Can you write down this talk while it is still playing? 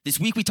This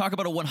week, we talk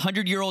about a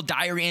 100-year-old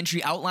diary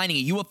entry outlining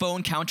a UFO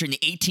encounter in the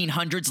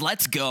 1800s.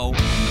 Let's go.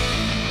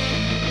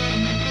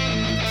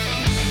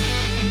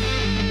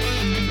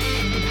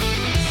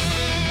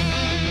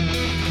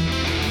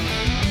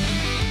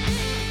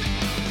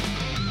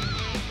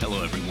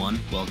 Hello, everyone.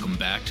 Welcome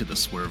back to the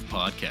Swerve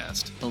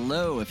Podcast.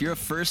 Hello. If you're a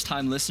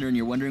first-time listener and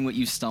you're wondering what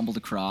you've stumbled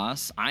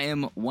across, I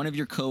am one of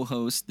your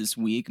co-hosts this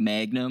week,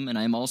 Magnum, and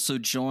I'm also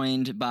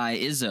joined by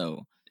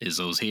Izzo.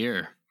 Izzo's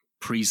here.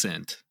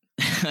 Present.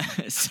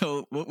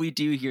 So what we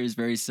do here is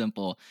very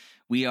simple.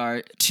 We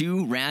are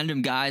two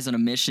random guys on a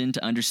mission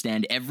to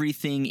understand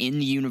everything in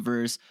the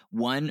universe,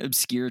 one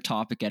obscure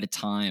topic at a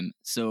time.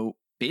 So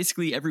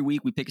basically every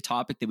week we pick a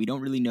topic that we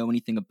don't really know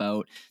anything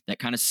about that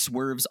kind of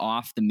swerves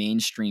off the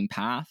mainstream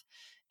path,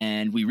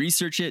 and we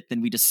research it,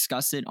 then we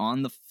discuss it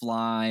on the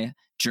fly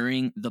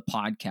during the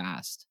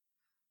podcast.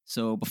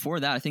 So before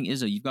that, I think,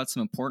 Izzo, you've got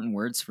some important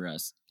words for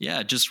us.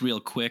 Yeah, just real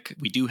quick.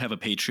 We do have a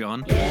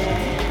Patreon.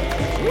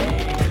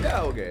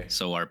 Okay.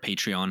 So our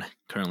Patreon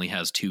currently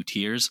has two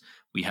tiers.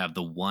 We have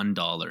the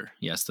 $1.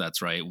 Yes,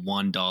 that's right.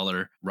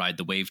 $1 Ride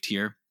the Wave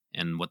tier.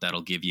 And what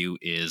that'll give you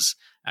is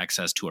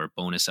access to our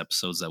bonus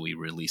episodes that we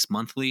release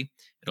monthly.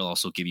 It'll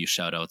also give you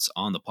shout outs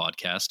on the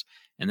podcast.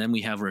 And then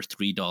we have our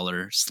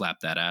 $3 Slap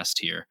That Ass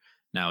tier.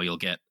 Now you'll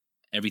get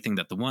everything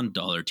that the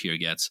 $1 tier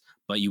gets,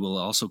 but you will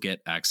also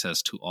get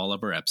access to all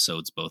of our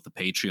episodes, both the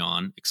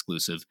Patreon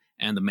exclusive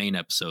and the main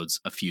episodes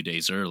a few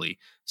days early.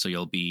 So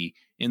you'll be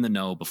in the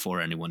know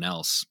before anyone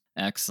else.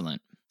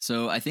 Excellent.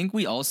 So I think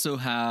we also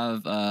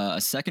have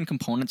a second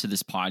component to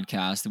this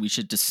podcast that we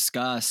should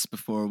discuss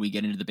before we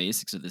get into the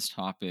basics of this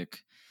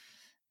topic.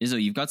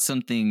 Izzo, you've got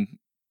something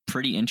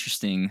pretty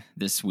interesting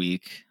this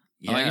week.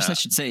 Yeah. Oh, I guess I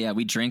should say,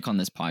 we drink on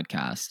this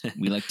podcast.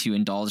 We like to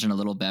indulge in a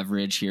little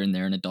beverage here and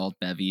there, an adult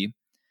bevy.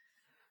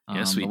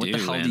 Yes, we what do. The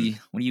hell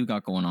what do you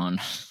got going on?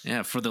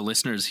 Yeah, for the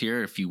listeners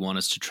here, if you want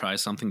us to try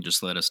something,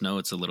 just let us know.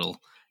 It's a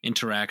little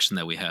interaction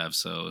that we have.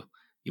 So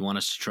you want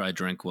us to try a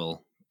drink,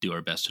 we'll do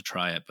our best to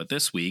try it. But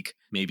this week,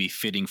 maybe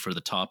fitting for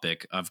the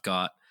topic, I've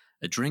got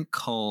a drink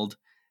called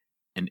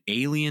an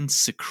alien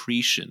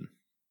secretion.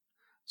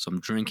 So I'm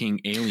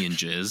drinking alien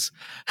jizz.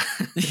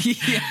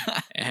 Yeah.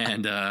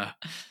 And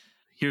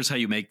here's how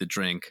you make the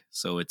drink.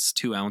 So it's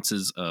 2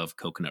 ounces of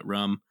coconut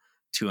rum,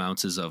 2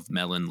 ounces of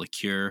melon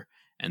liqueur,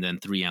 and then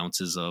 3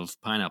 ounces of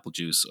pineapple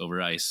juice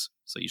over ice.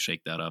 So you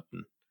shake that up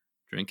and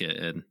drink it.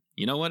 And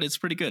you know what? It's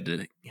pretty good.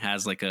 It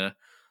has like a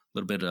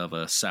little bit of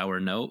a sour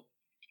note.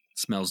 It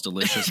smells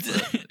delicious.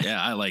 But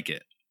yeah, I like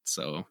it.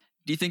 So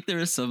do you think there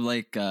is some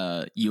like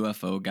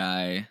UFO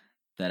guy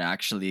that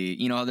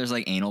actually, you know how there's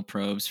like anal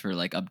probes for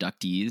like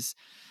abductees?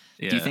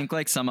 yeah. Do you think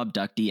like some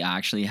abductee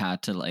actually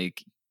had to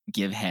like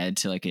give head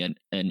to like an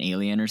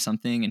alien or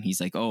something? And he's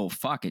like, oh,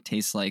 fuck, it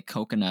tastes like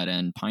coconut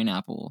and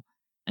pineapple.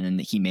 And then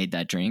he made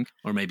that drink.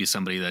 Or maybe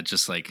somebody that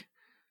just like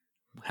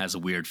has a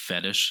weird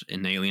fetish,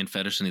 an alien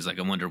fetish, and he's like,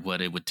 I wonder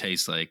what it would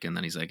taste like. And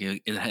then he's like,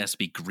 it has to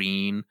be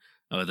green.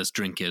 Oh, this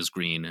drink is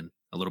green and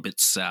a little bit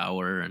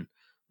sour and a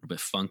little bit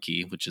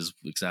funky, which is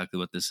exactly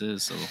what this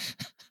is. So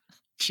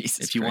Jesus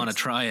if you Christ. want to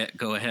try it,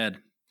 go ahead.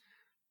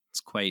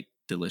 It's quite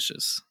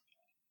delicious.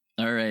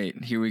 All right,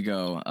 here we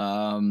go.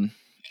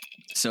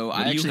 So What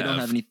I do you actually don't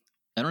have?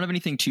 I don't have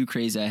anything too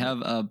crazy. I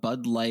have a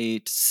Bud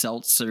Light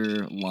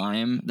seltzer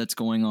lime that's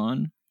going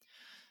on.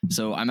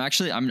 So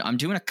I'm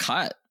doing a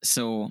cut.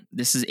 So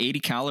this is 80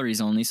 calories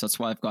only. So that's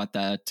why I've got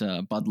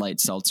that Bud Light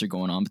seltzer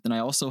going on. But then I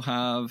also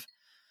have,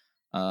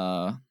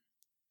 what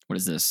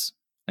is this?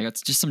 I got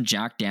just some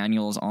Jack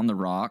Daniels on the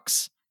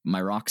rocks.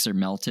 My rocks are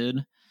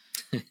melted.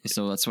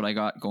 So that's what I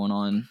got going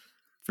on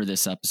for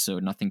this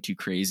episode. Nothing too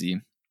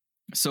crazy.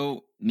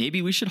 So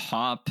maybe we should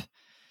hop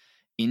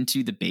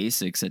into the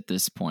basics at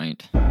this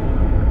point.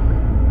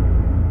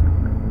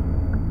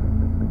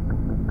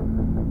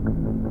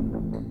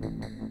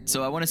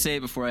 So I want to say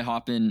before I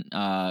hop in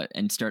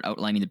and start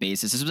outlining the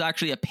basis, this was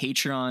actually a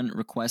Patreon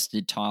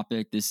requested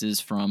topic. This is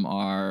from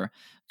our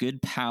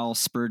good pal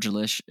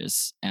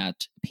Spurgelicious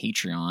at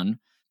Patreon.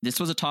 This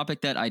was a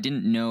topic that I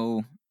didn't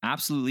know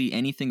absolutely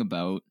anything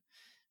about.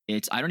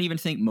 I don't even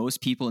think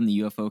most people in the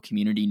UFO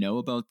community know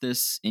about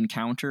this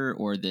encounter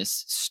or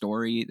this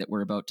story that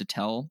we're about to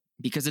tell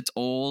because it's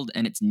old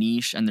and it's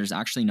niche and there's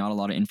actually not a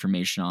lot of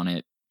information on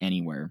it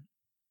anywhere.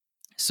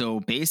 So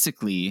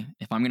basically,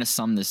 if I'm going to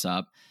sum this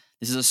up,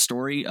 this is a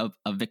story of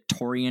a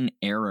Victorian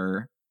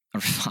era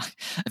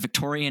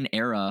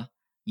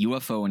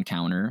UFO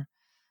encounter.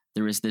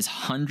 There was this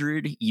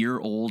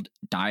 100-year-old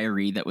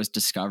diary that was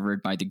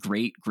discovered by the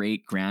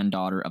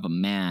great-great-granddaughter of a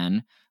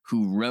man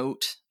who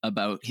wrote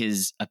about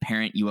his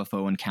apparent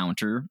UFO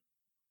encounter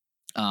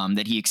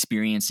that he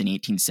experienced in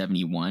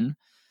 1871.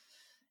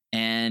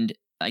 And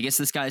I guess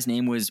this guy's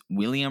name was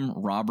William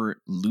Robert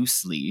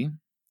Loosely.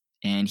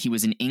 And he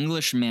was an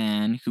English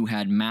man who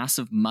had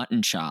massive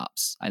mutton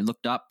chops. I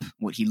looked up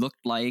what he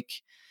looked like.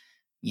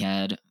 He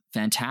had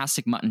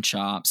fantastic mutton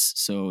chops.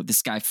 So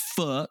this guy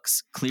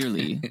fucks,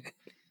 clearly.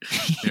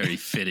 Very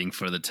fitting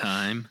for the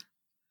time.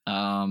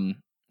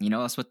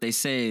 That's what they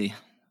say.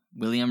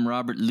 William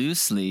Robert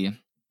Loosely.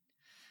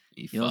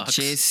 You'll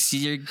chase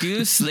your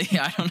goose.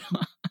 I don't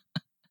know.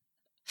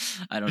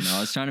 I don't know. I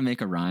was trying to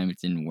make a rhyme. It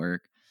didn't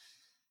work.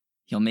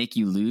 He'll make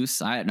you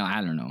loose. I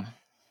don't know.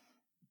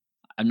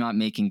 I'm not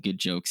making good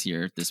jokes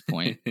here at this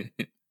point.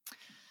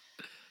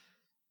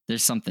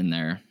 There's something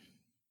there.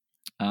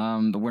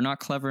 But we're not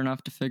clever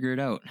enough to figure it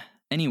out.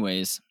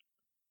 Anyways,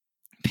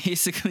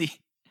 basically,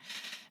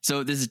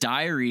 so this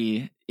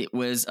diary, it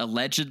was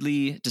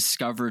allegedly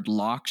discovered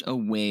locked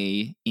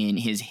away in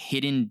his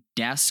hidden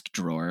desk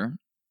drawer.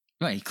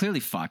 Right, he clearly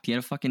fucked. He had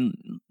a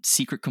fucking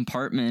secret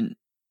compartment,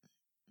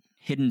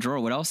 hidden drawer.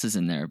 What else is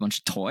in there? A bunch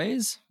of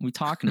toys? What are we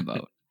talking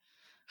about?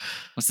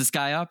 What's this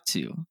guy up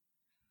to?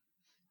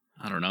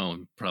 I don't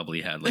know.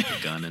 Probably had like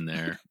a gun in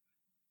there.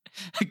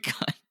 A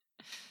gun?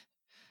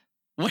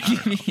 What do you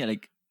mean?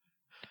 Like,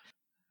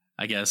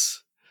 I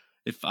guess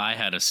if I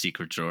had a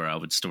secret drawer, I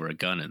would store a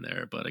gun in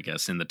there. But I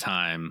guess in the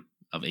time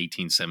of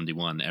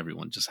 1871,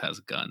 everyone just has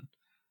a gun.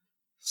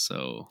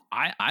 So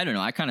I don't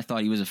know. I kind of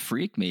thought he was a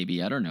freak.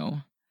 Maybe, I don't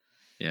know.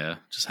 Yeah,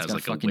 just has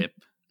like a whip,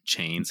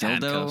 chains,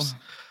 dildo, handcuffs,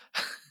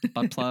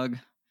 butt plug.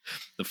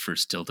 The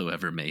first dildo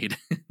ever made.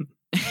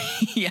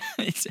 Yeah,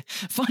 it's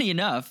funny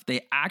enough.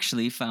 They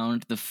actually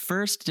found the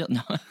first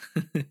dildo.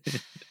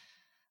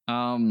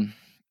 No.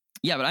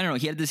 Yeah, but I don't know.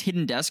 He had this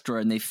hidden desk drawer,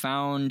 and they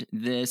found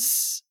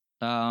this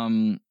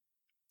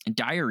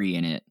diary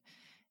in it,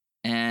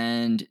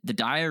 and the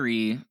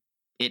diary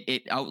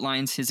it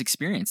outlines his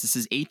experience. This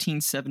is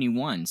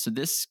 1871, so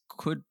this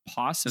could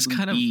possibly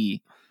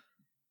be.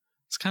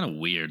 It's kind of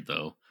weird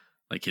though.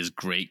 Like his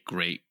great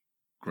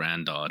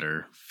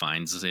granddaughter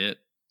finds it.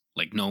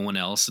 Like no one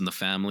else in the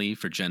family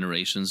for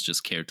generations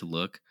just cared to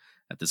look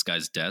at this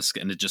guy's desk,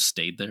 and it just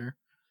stayed there,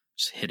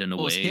 just hidden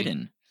away. It's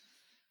hidden.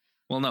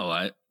 Well, no,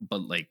 I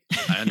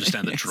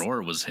understand the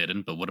drawer was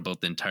hidden, but what about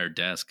the entire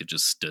desk? It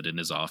just stood in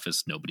his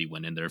office. Nobody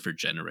went in there for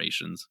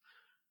generations.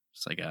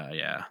 It's like,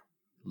 yeah,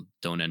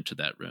 don't enter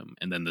that room.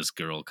 And then this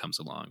girl comes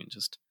along and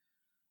just,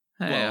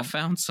 hey, I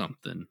found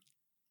something.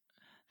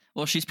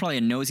 Well, she's probably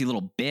a nosy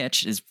little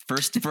bitch, is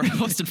first and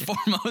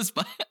foremost,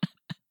 but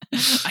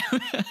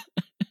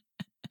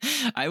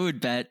I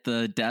would bet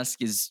the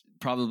desk is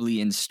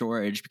probably in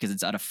storage because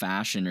it's out of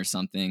fashion or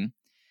something.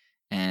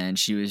 And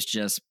she was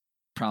just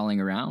prowling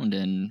around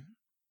and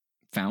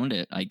found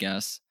it, I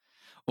guess.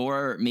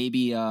 Or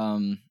maybe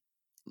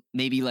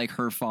like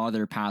her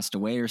father passed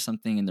away or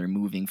something, and they're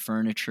moving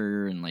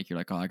furniture, and like you're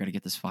like, oh, I gotta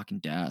get this fucking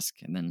desk.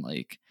 And then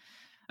like,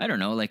 I don't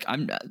know, like I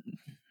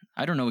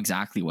don't know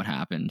exactly what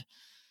happened.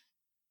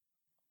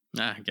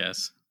 I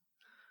guess.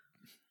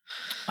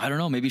 I don't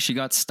know. Maybe she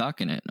got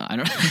stuck in it. I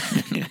don't.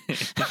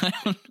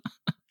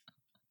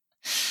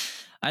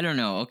 I don't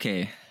know.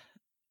 Okay.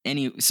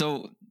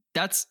 So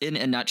that's in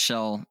a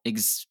nutshell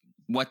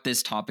what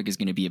this topic is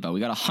going to be about. We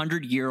got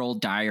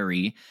 100-year-old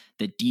diary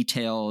that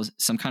details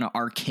some kind of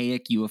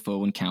archaic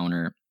UFO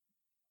encounter,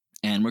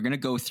 and we're going to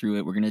go through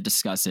it. We're going to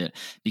discuss it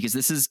because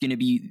this is going to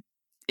be,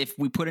 if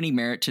we put any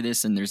merit to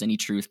this and there's any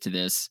truth to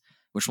this,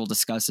 which we'll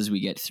discuss as we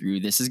get through.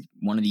 This is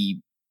one of the,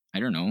 I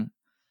don't know,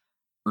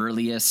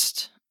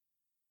 earliest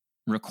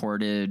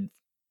recorded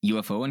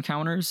UFO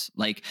encounters.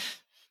 Like,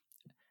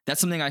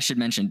 that's something I should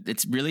mention.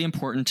 It's really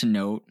important to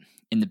note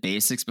in the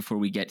basics before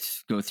we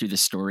go through the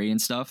story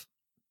and stuff.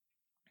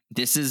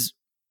 This is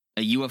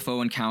a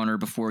UFO encounter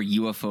before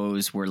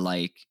UFOs were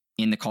like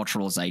in the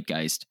cultural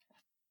zeitgeist.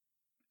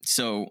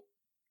 So,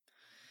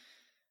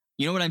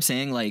 you know what I'm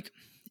saying? Like,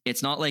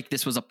 it's not like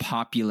this was a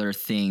popular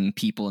thing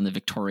people in the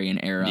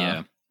Victorian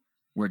era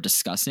were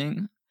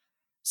discussing.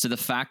 So the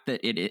fact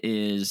that it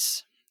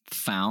is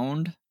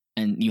found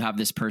and you have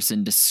this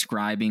person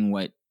describing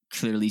what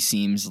clearly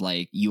seems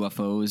like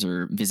UFOs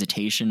or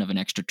visitation of an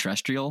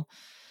extraterrestrial,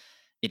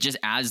 it just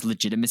adds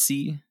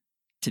legitimacy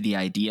to the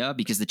idea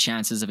because the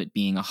chances of it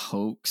being a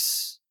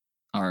hoax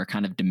are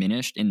kind of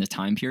diminished in the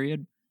time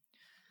period.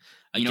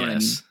 You know what I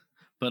mean?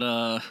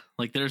 But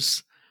like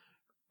there's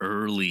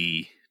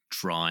early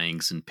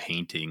drawings and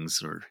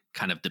paintings or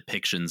kind of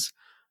depictions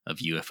of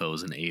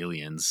UFOs and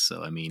aliens.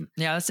 So I mean,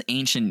 yeah, that's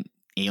ancient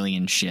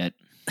alien shit.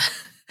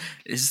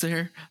 Is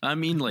there? I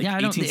mean, like, yeah,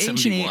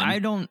 1871. I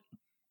don't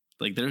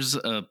like. There's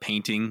a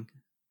painting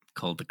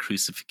called the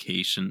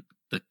Crucifixion.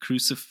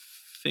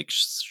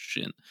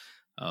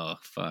 Oh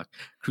fuck!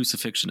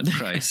 Crucifixion of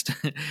Christ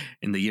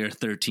in the year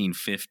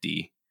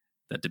 1350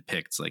 that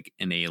depicts like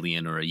an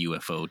alien or a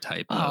UFO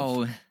type.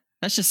 Oh,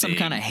 that's just some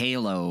kind of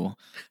halo.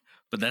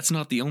 But that's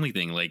not the only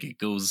thing. Like it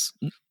goes,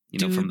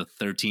 from the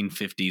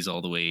 1350s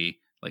all the way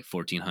like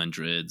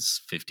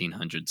 1400s,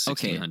 1500s,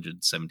 1600s,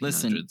 1700s.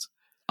 Listen,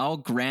 I'll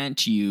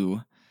grant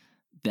you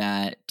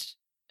that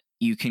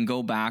you can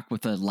go back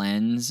with a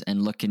lens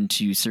and look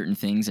into certain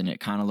things, and it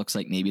kind of looks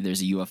like maybe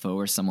there's a UFO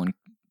or someone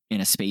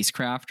in a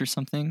spacecraft or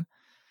something.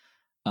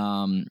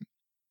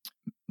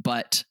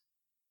 But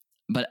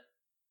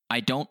I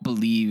don't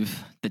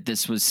believe that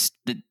this was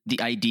the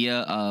idea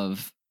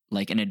of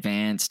like an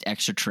advanced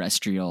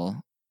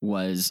extraterrestrial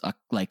was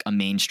a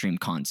mainstream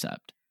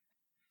concept.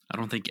 I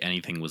don't think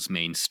anything was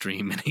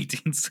mainstream in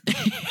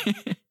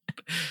 1870.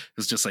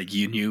 was just like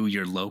you knew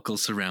your local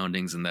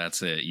surroundings and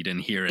that's it. You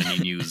didn't hear any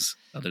news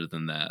other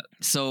than that.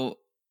 So,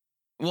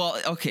 well,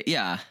 okay,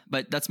 yeah,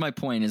 but that's my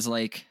point. Is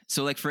like,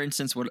 so like for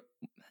instance, what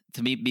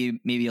to be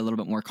maybe a little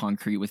bit more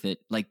concrete with it,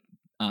 like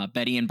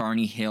Betty and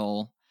Barney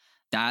Hill,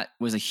 that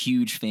was a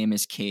huge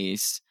famous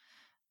case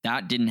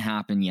that didn't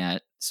happen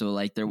yet. So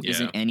like there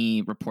isn't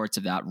any reports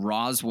of that.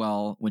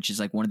 Roswell, which is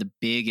like one of the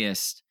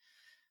biggest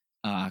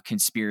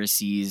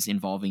conspiracies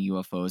involving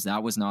UFOs,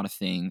 that was not a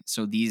thing.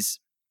 So these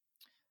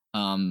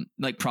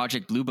like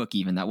Project Blue Book,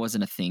 even that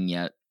wasn't a thing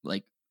yet.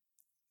 Like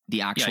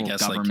the actual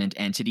government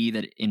entity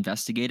that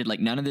investigated, like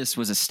none of this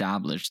was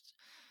established.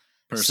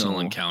 Personal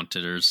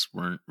encounters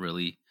weren't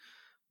really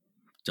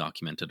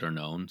documented or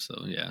known.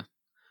 So yeah.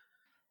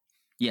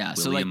 William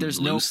so like there's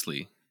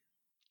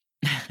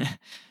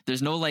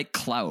there's no like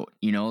clout,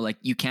 you know, like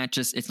you can't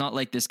just, it's not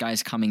like this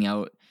guy's coming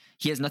out.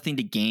 He has nothing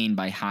to gain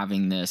by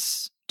having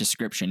this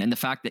description. And the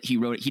fact that he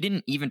wrote it, he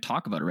didn't even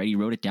talk about it, right? He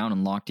wrote it down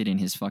and locked it in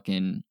his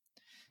fucking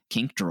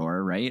kink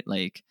drawer, right?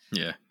 Like,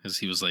 yeah, because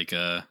he was like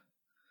a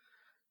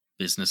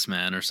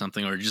businessman or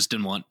something, or just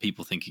didn't want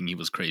people thinking he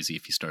was crazy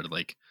if he started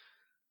like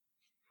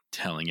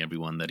telling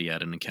everyone that he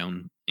had an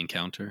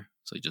encounter.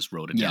 So he just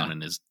wrote it down in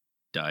his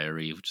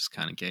diary, which is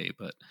kind of gay,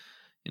 but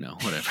you know,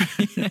 whatever.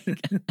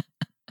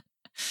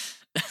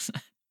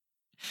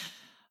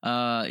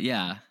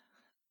 Yeah.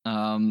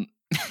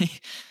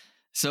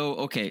 So,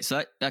 okay.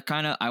 So that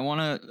kind of,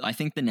 I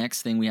think the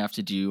next thing we have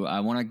to do,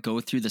 I want to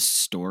go through the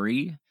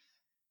story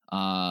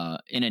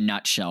in a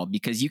nutshell,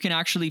 because you can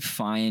actually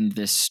find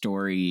this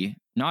story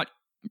not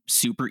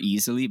super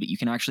easily, but you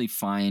can actually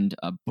find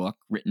a book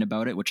written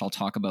about it, which I'll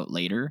talk about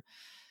later.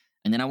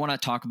 And then I want to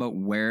talk about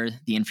where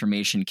the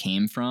information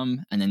came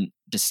from and then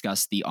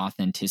discuss the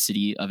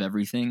authenticity of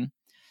everything.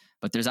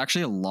 But there's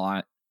actually a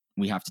lot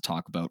we have to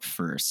talk about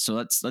first. So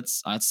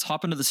let's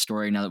hop into the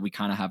story now that we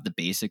kind of have the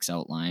basics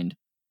outlined.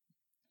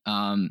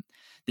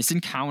 This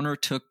encounter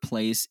took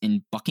place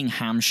in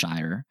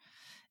Buckinghamshire,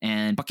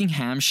 and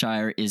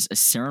Buckinghamshire is a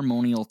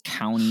ceremonial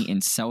county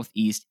in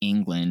southeast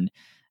England.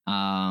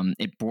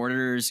 It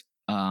borders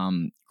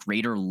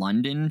Greater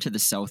London to the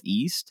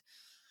southeast.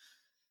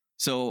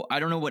 So I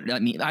don't know what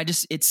that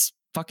means. It's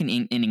fucking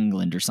in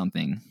England or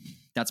something.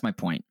 That's my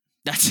point.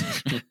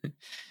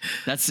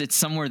 It's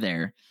somewhere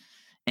there.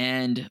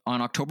 And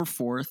on October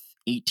 4th,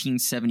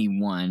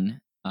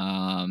 1871,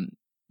 William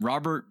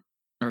Robert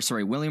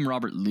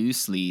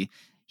Loosley,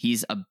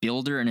 he's a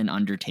builder and an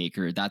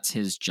undertaker. That's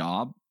his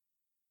job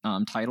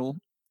title.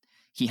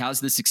 He has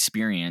this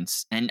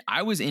experience, and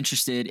I was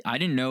interested. I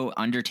didn't know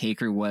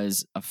undertaker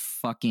was a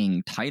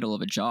fucking title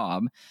of a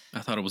job. I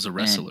thought it was a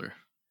wrestler. And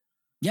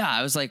yeah,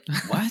 I was like,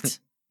 what?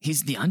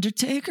 He's the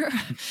Undertaker?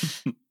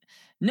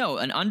 No,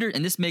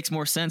 and this makes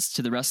more sense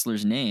to the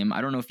wrestler's name.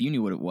 I don't know if you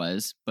knew what it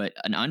was, but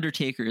an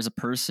undertaker is a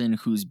person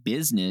whose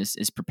business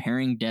is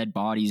preparing dead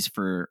bodies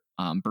for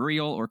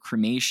burial or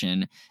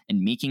cremation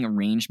and making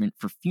arrangement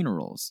for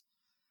funerals.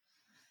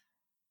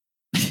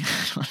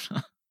 I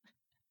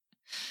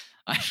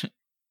don't know.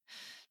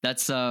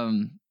 That's I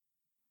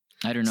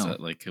don't know. Is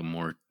that like a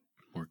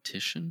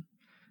mortician?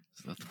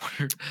 Is that the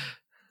word?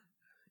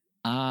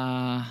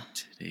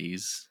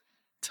 Today's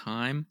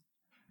time?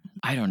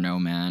 I don't know,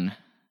 man.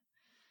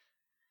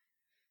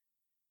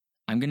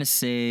 I'm going to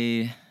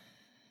say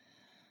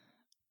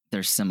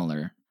they're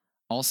similar.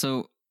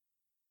 Also,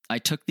 I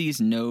took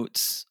these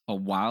notes a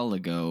while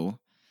ago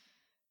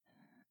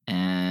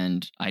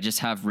and I just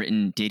have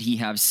written, did he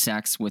have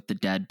sex with the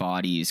dead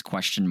bodies? ?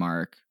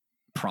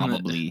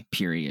 Probably,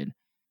 period.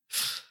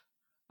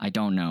 I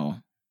don't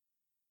know.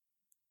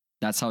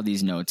 That's how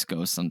these notes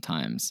go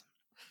sometimes.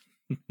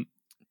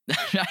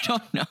 I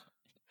don't know.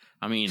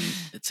 I mean,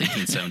 it's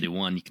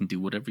 1871. You can do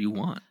whatever you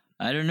want.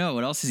 I don't know.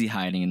 What else is he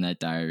hiding in that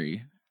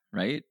diary?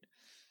 Right?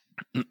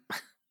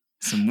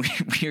 Some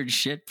weird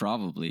shit,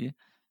 probably.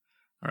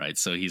 All right.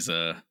 So he's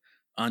a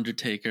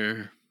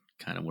undertaker,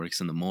 kind of works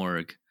in the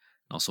morgue.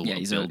 Also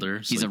a builder.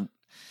 He's a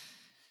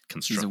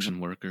construction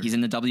worker. He's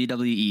in the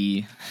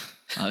WWE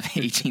of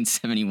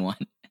 1871.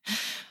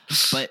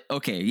 But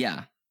okay,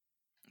 yeah.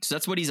 So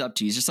that's what he's up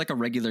to. He's just like a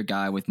regular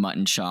guy with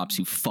mutton chops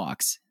who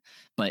fucks.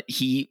 But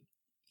he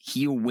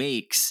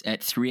awakes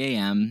at 3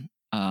 a.m.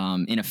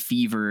 In a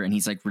fever, and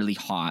he's like really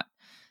hot.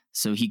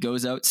 So he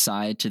goes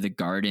outside to the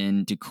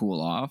garden to cool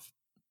off.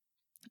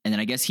 And then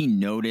I guess he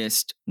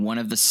noticed one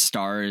of the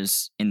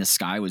stars in the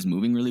sky was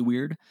moving really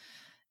weird.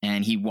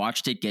 And he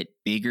watched it get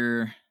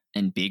bigger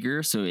and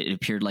bigger. So it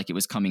appeared like it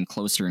was coming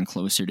closer and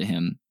closer to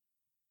him.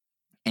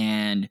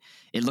 And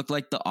it looked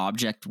like the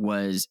object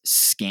was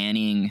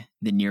scanning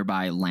the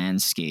nearby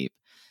landscape.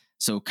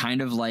 So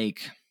kind of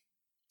like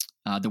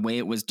the way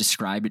it was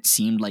described, it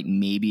seemed like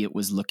maybe it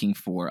was looking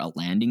for a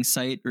landing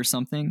site or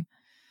something.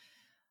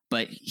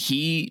 But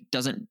he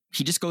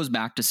just goes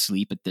back to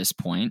sleep at this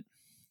point.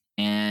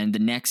 And the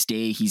next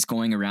day he's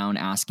going around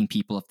asking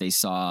people if they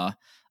saw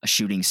a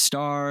shooting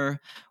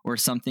star or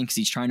something, because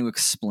he's trying to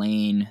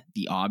explain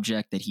the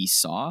object that he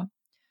saw.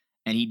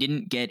 And he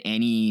didn't get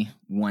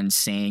anyone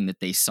saying that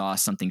they saw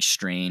something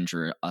strange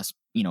or a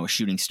a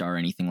shooting star or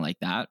anything like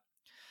that.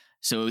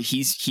 So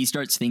he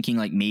starts thinking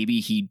like maybe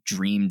he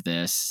dreamed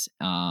this,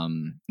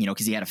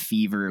 because he had a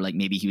fever, like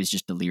maybe he was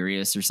just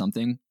delirious or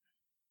something.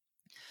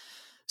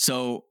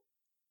 So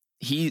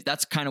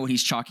that's kind of what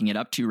he's chalking it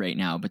up to right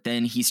now. But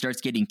then he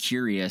starts getting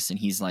curious and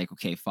he's like,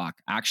 okay, fuck,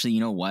 actually,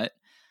 you know what?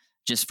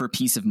 Just for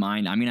peace of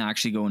mind, I'm going to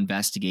actually go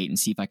investigate and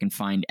see if I can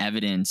find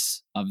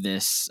evidence of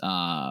this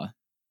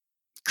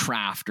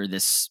craft or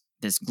this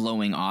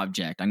glowing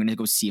object. I'm going to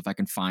go see if I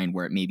can find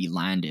where it maybe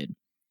landed.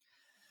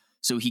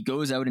 So he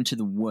goes out into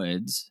the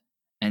woods,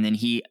 and then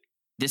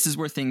this is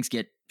where things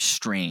get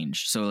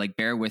strange. So like,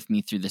 bear with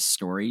me through this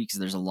story because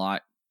there's a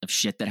lot of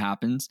shit that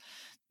happens.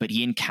 But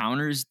he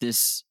encounters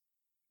this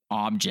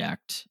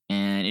object,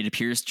 and it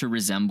appears to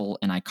resemble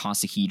an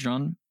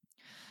icosahedron.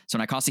 So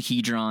an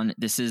icosahedron,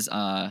 this is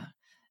I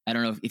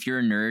don't know if you're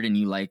a nerd and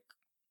you like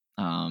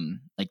I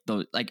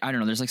don't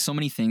know, there's like so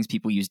many things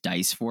people use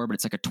dice for, but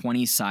it's like a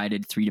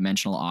 20-sided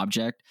 3-dimensional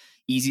object.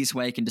 Easiest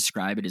way I can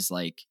describe it is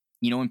like,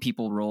 when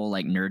people roll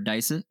like nerd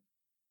dice,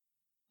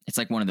 it's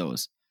like one of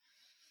those.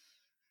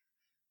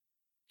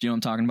 Do you know what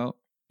I'm talking about?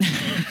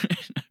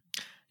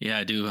 Yeah,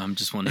 I do. I'm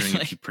just wondering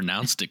if you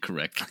pronounced it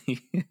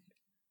correctly.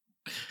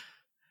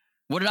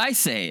 What did I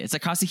say? It's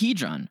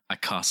icosahedron.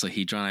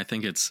 Icosahedron. I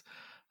think it's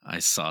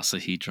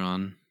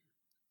isosahedron.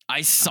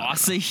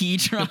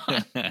 Isosahedron.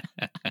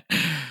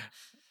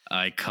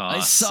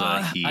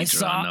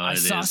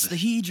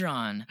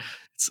 Isosahedron.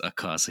 It's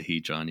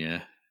icosahedron.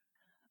 Yeah.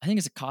 I think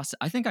it's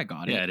I think I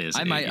got it. Yeah, it is.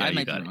 I might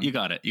be wrong. You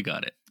got it.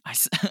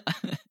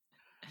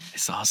 Isosahedron.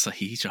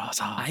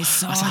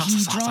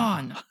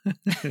 Isosahedron.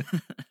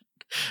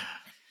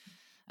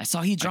 I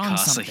saw he drawn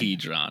something.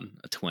 Icosahedron,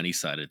 a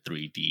 20-sided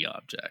 3D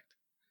object.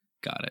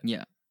 Got it.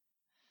 Yeah.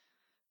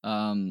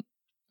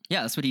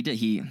 Yeah, that's what he did.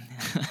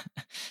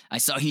 I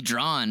saw he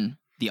drawn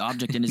the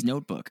object in his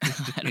notebook.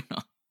 I don't know.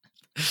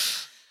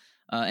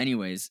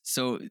 Anyways,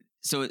 so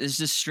it's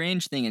this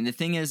strange thing, and the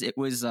thing is, it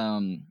was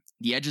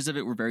the edges of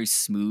it were very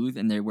smooth,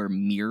 and they were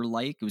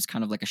mirror-like. It was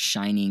kind of like a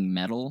shining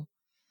metal,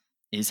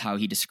 is how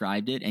he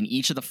described it, and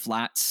each of the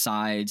flat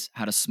sides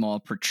had a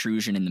small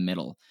protrusion in the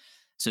middle.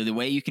 So the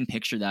way you can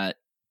picture that,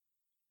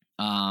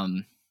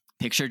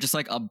 picture just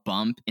like a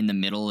bump in the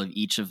middle of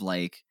each of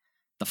like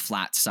the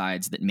flat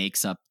sides that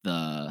makes up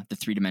the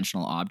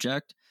 3-dimensional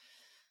object.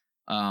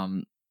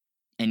 And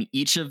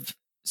it's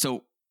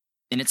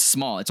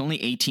small. It's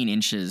only 18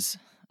 inches.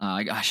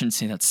 I shouldn't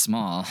say that's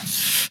small.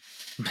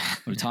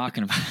 What are we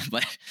talking about?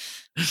 But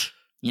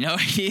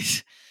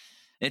it's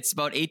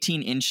about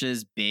 18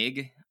 inches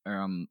big,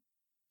 or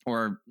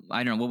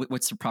I don't know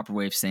what's the proper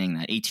way of saying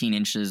that. 18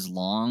 inches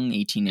long,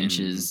 18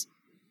 inches.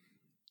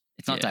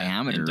 It's not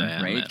diameter,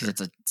 right? Because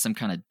it's some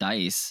kind of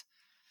dice.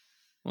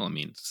 Well, I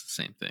mean, it's the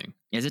same thing.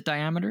 Is it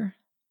diameter?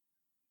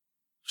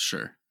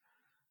 Sure.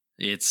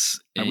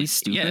 Are we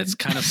stupid? Yeah, it's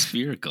kind of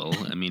spherical.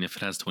 I mean, if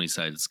it has 20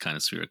 sides, it's kind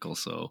of spherical.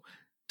 So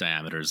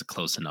diameter is a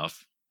close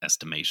enough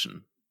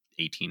estimation.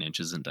 18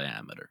 inches in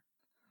diameter.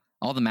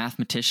 All the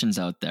mathematicians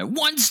out there,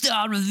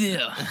 1-star review.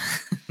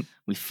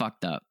 We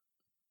fucked up.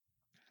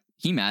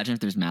 Can you imagine if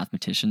there's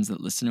mathematicians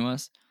that listen to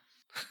us?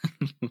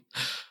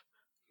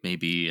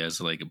 Maybe as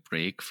like a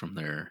break from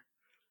their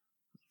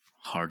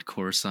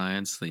hardcore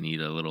science, they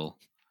need a little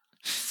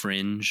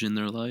fringe in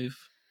their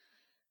life.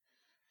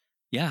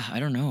 Yeah, I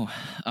don't know.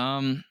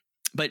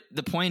 But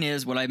the point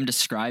is, what I'm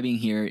describing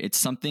here, it's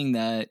something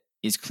that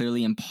is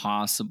clearly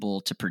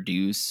impossible to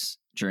produce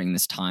during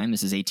this time.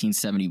 This is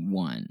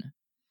 1871.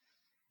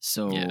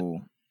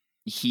 So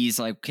he's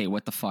like, okay,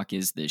 what the fuck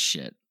is this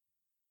shit?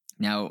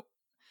 Now,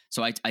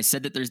 so I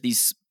said that there's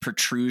these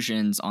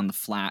protrusions on the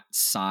flat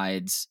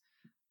sides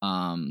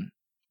of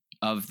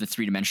the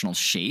 3-dimensional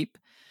shape.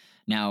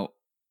 Now,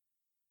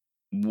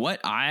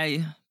 what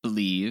I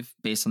believe,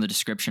 based on the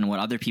description, what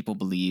other people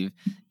believe,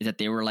 is that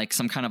they were like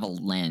some kind of a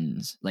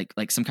lens, like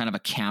some kind of a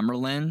camera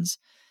lens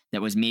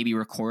that was maybe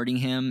recording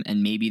him,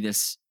 and maybe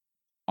this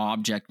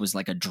object was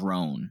like a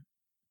drone.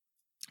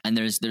 And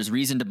there's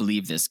reason to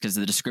believe this because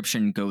the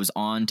description goes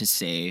on to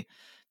say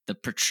the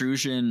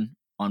protrusion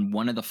on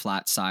one of the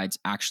flat sides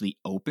actually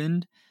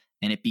opened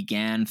and it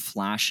began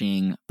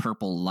flashing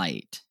purple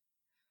light.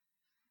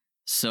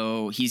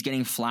 So he's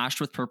getting flashed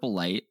with purple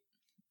light.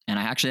 And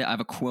I have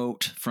a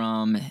quote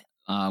from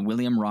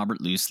William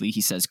Robert Loosely.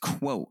 He says,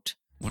 quote,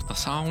 "With the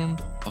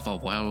sound of a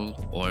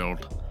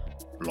well-oiled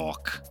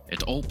lock,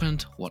 it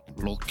opened what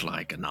looked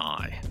like an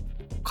eye,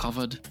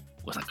 covered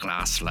with a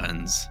glass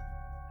lens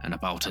and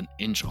about an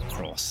inch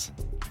across.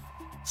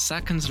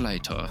 Seconds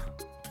later,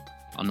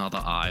 another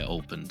eye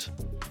opened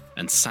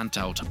and sent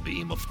out a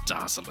beam of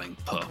dazzling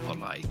purple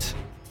light."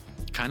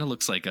 Kind of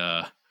looks like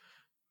a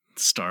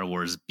Star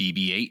Wars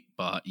BB-8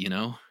 bot, you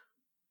know?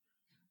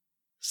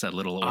 It's that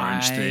little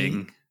orange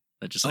thing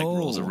that just like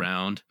rolls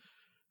around.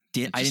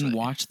 I didn't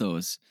watch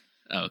those.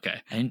 Oh,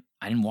 okay. I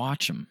didn't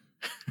watch them.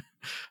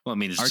 Well, I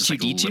mean, it's R2D2. just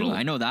like a little,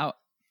 I know that.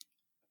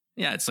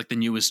 Yeah, it's like the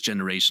newest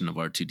generation of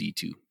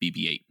R2D2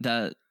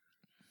 BB-8.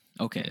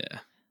 Okay. Yeah.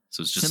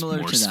 So it's just similar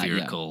more to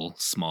spherical,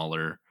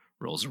 smaller,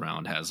 rolls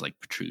around, has like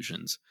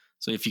protrusions.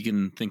 So if you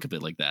can think of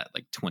it like that,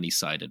 like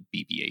 20-sided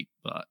BB-8,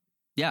 but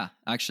Yeah,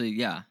 actually,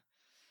 yeah.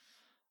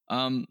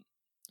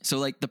 So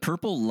like the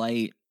purple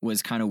light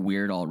was kind of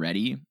weird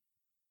already,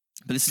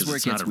 but this is where it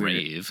it's gets not a weird.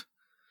 rave.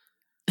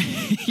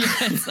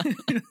 Yes.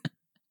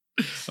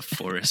 A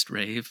forest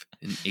rave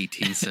in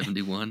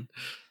 1871.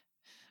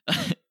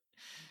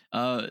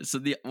 So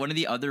one of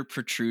the other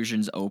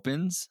protrusions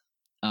opens,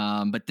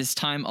 but this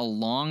time a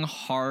long,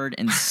 hard,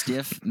 and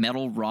stiff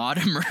metal rod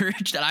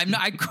emerged. And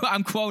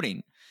I'm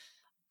quoting.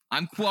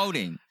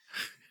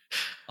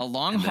 A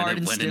long, hard,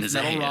 and stiff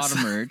metal rod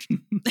emerged.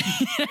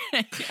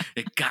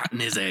 It got in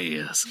his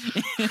ass.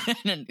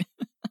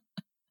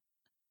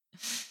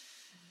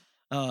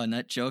 Oh, and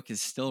that joke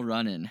is still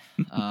running.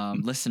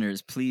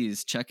 Listeners,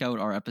 please check out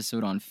our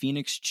episode on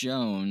Phoenix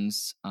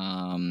Jones,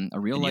 a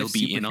real life superhero.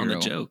 You'll be in on the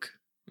joke.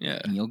 Yeah.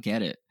 And you'll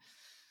get it.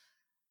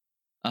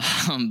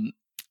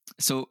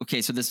 So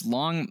this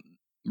long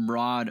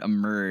rod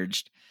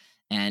emerged,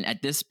 and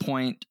at this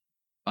point,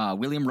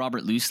 William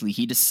Robert Loosely,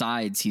 he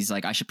decides, he's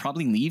like, I should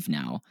probably leave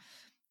now.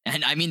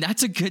 And I mean,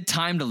 that's a good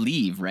time to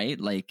leave, right?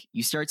 Like,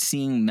 you start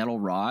seeing metal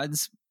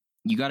rods,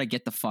 you got to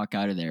get the fuck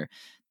out of there.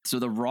 So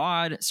the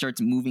rod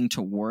starts moving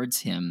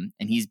towards him,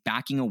 and he's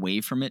backing away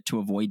from it to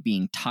avoid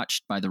being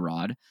touched by the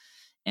rod.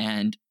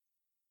 And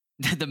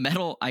the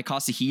metal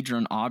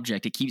icosahedron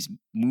object, it keeps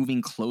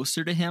moving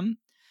closer to him,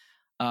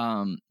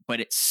 but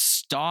it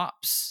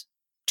stops,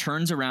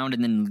 turns around,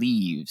 and then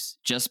leaves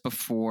just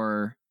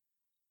before,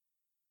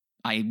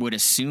 I would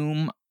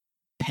assume,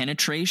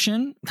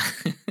 penetration.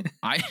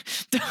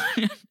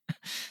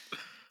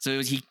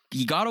 So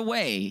he got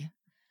away.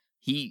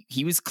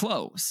 He was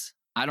close.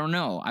 I don't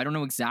know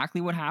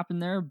exactly what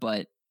happened there,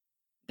 but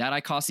that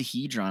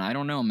icosahedron, I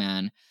don't know,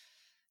 man.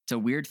 It's a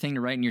weird thing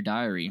to write in your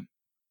diary.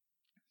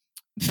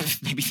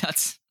 maybe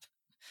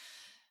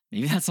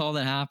that's all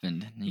that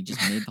happened. He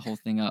just made the whole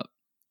thing up.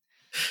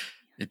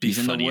 It'd be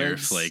funnier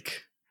if,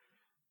 like,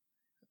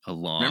 a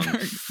long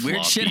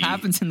weird shit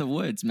happens in the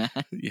woods, man.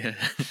 Yeah.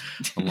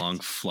 A long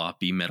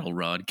floppy metal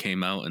rod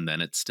came out, and then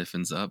it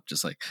stiffens up,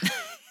 just like,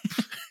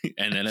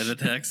 and then it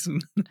attacks him.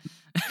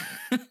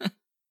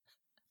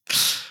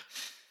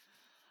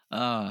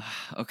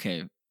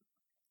 Okay.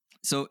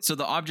 So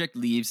the object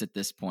leaves at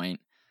this point.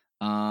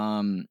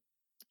 And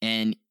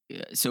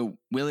so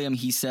William,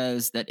 he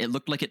says that it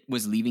looked like it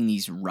was leaving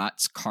these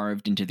ruts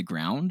carved into the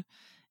ground.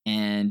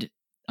 And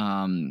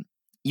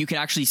you could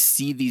actually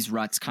see these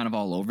ruts kind of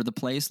all over the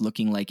place,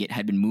 looking like it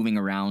had been moving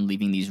around,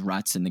 leaving these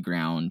ruts in the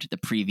ground the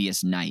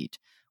previous night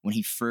when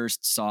he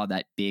first saw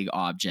that big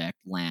object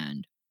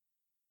land.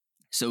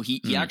 So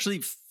he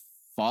actually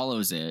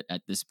follows it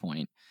at this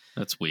point.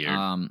 That's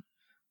weird.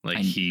 Like,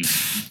 he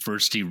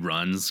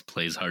runs,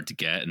 plays hard to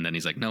get, and then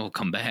he's like, no,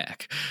 come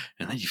back.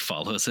 And then he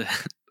follows it.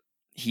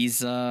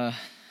 He's, I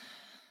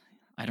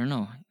don't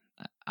know.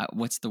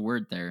 What's the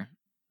word there?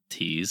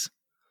 Tease.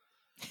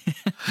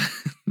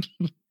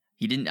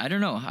 He didn't, I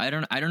don't know. I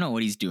don't know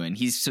what he's doing.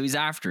 He's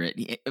after it.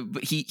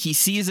 He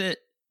sees it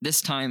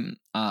this time.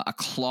 A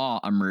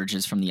claw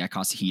emerges from the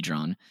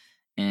icosahedron,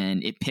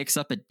 and it picks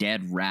up a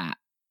dead rat.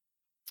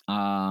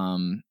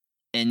 And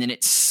then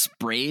it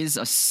sprays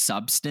a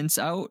substance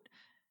out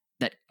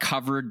that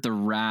covered the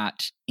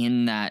rat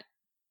in that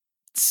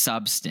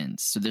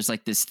substance. So there's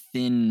like this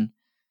thin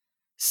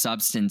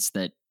substance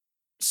that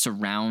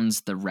surrounds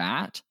the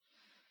rat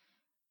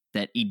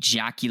that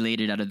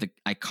ejaculated out of the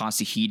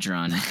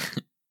icosahedron.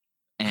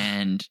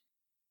 And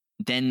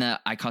then the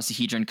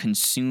icosahedron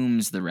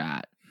consumes the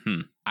rat.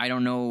 I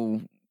don't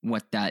know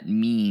what that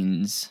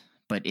means,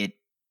 but it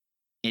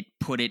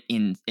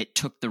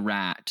took the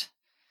rat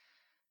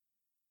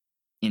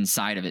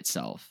inside of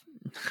itself.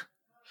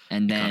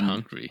 And then got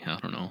hungry. I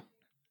don't know.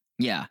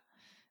 Yeah.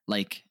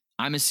 Like,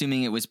 I'm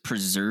assuming it was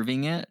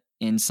preserving it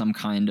in some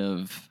kind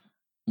of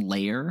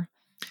layer.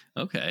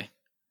 Okay.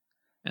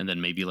 And then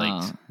maybe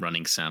like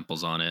running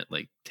samples on it,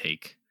 like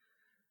take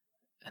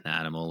an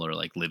animal or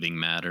like living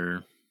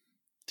matter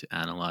to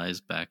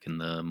analyze back in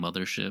the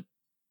mothership.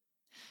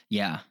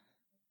 Yeah.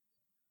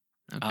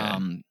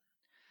 Okay.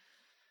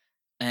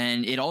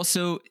 And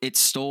it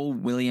stole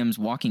William's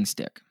walking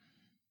stick.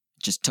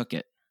 Just took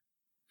it.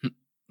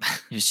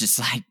 It was just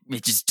like,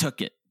 it just took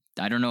it.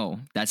 I don't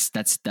know. That's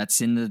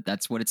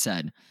what it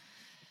said.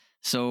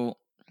 So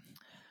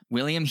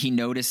William, he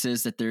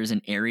notices that there's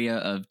an area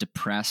of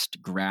depressed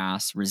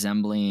grass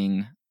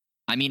resembling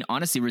kind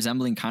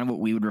of what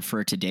we would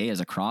refer today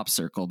as a crop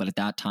circle. But at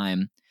that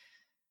time,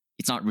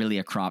 it's not really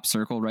a crop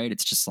circle, right?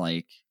 It's just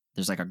like,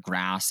 there's like a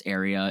grass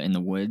area in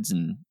the woods,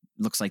 and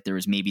looks like there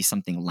was maybe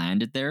something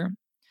landed there.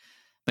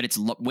 But it's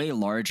way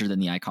larger than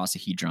the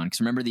icosahedron. Because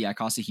remember, the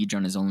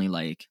icosahedron is only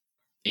like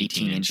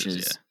 18 inches.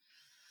 Yeah.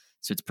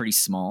 So it's pretty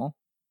small.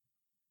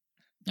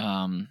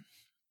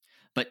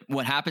 But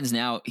what happens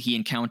now, he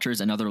encounters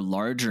another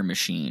larger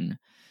machine.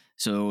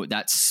 So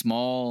that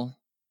small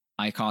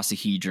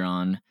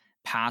icosahedron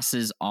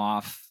passes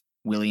off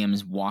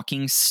William's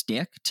walking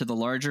stick to the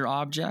larger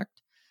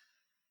object.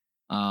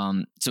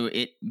 So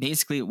it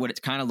basically, what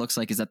it kind of looks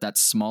like is that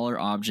smaller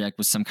object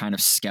was some kind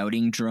of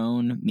scouting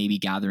drone, maybe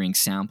gathering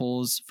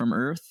samples from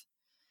Earth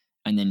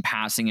and then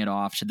passing it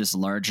off to this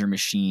larger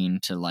machine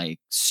to like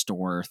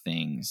store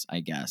things, I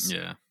guess.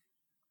 Yeah.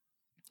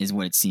 Is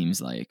what it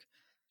seems like.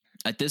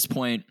 At this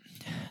point,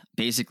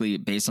 basically,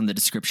 based on the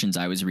descriptions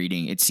I was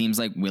reading, it seems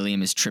like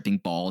William is tripping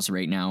balls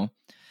right now.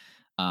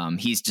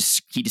 He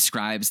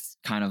describes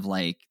kind of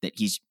like that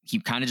he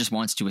kind of just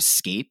wants to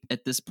escape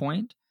at this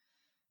point.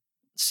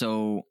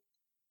 So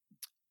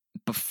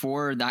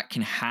before that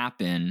can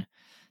happen,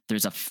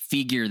 there's a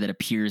figure that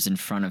appears in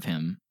front of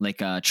him,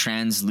 like a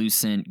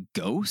translucent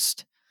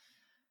ghost.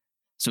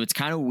 So it's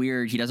kind of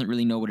weird. He doesn't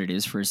really know what it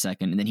is for a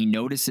second. And then he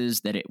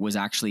notices that it was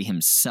actually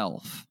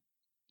himself.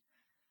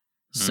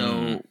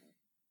 So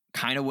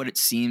kind of what it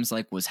seems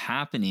like was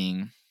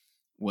happening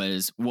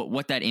was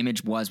what that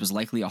image was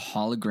likely a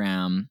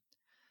hologram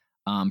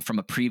from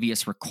a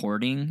previous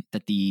recording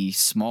that the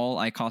small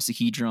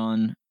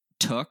icosahedron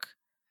took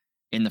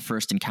in the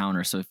first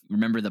encounter. So if you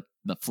remember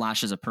the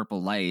flashes of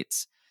purple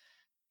lights,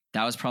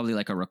 that was probably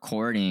like a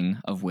recording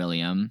of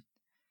William.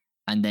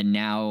 And then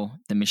now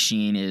the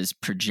machine is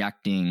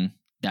projecting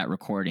that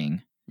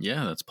recording.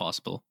 Yeah, that's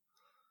possible.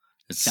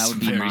 That would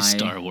be very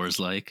Star Wars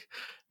like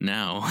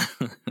now.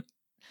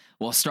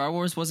 Well, Star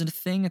Wars wasn't a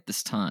thing at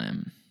this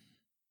time.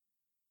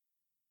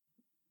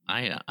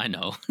 I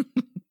know.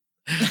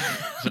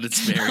 But it's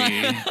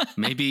very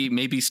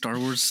maybe Star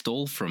Wars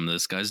stole from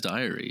this guy's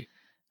diary.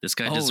 This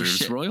guy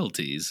deserves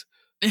royalties.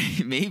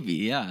 Maybe,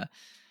 yeah.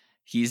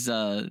 He's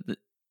that'd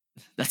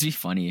be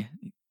funny.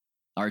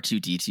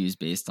 R2D2 is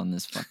based on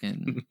this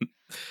fucking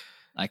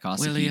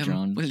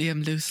icosahedron.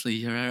 William Loosely,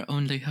 you're our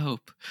only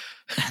hope.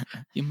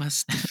 You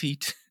must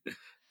defeat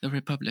the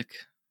Republic.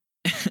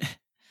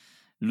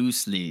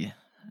 Loosely,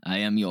 I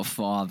am your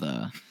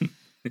father.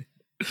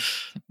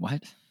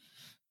 What?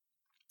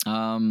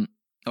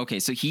 Okay,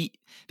 so he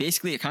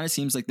basically, it kind of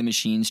seems like the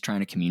machine's trying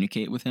to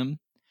communicate with him.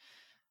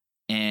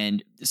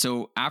 And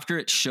so after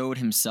it showed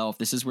himself,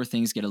 this is where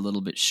things get a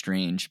little bit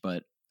strange,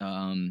 but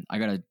I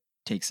gotta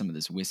take some of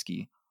this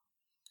whiskey.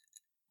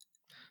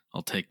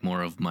 I'll take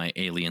more of my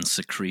alien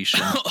secretion.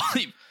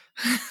 Holy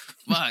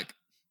fuck.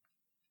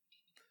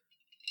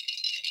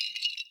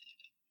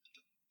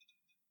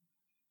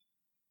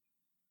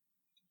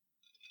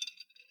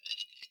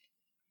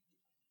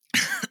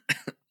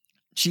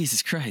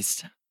 Jesus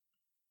Christ.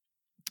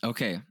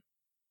 Okay.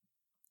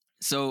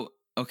 So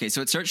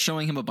it starts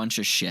showing him a bunch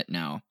of shit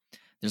now.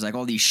 There's like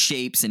all these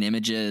shapes and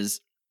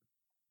images.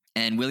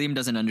 And William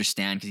doesn't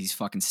understand because he's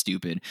fucking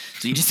stupid.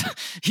 So he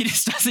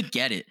just doesn't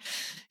get it.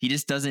 He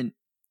doesn't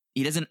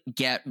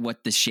get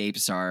what the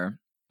shapes are.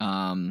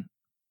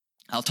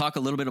 I'll talk a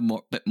little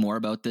bit more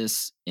about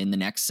this in the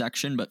next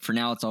section, but for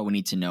now, it's all we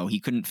need to know. He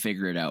couldn't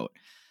figure it out.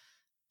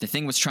 The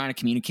thing was trying to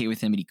communicate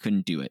with him, but he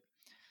couldn't do it.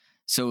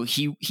 So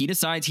he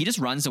decides, he just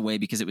runs away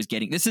because it was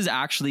getting, this is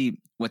actually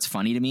what's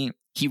funny to me.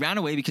 He ran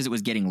away because it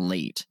was getting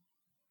late.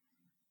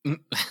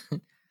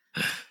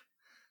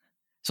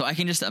 So I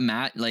can just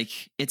imagine, like,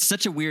 it's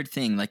such a weird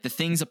thing. Like the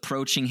thing's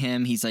approaching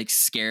him. He's like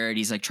scared.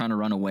 He's like trying to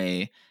run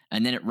away.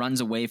 And then it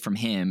runs away from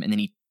him. And then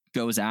he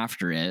goes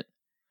after it.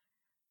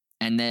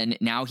 And then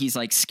now he's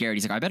like scared.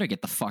 He's like, I better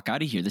get the fuck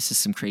out of here. This is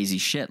some crazy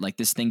shit. Like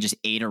this thing just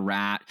ate a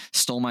rat,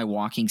 stole my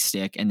walking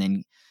stick, and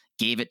then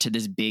gave it to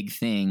this big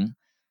thing,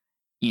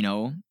 you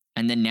know?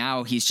 And then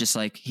now he's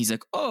like,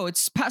 oh,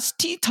 it's past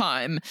tea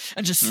time.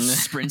 And just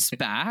sprints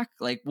back.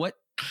 Like what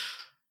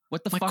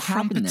the my fuck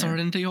happened crumpets there? are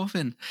in the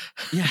oven.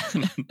 Yeah.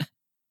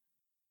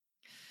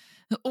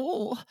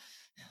 Oh,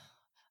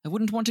 I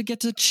wouldn't want to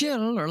get to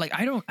chill, or like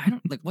I don't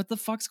like what the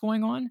fuck's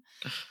going on.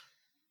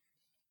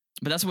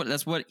 But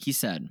that's what he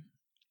said.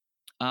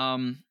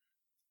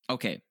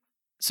 Okay.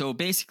 So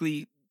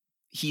basically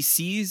he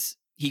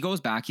goes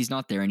back, he's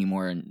not there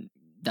anymore, and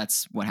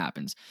that's what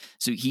happens.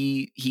 So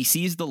he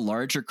sees the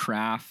larger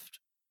craft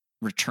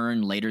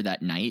return later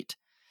that night,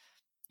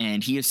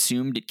 and he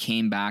assumed it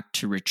came back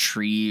to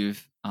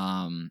retrieve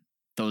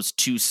those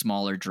two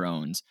smaller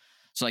drones.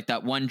 So like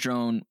that one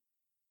drone,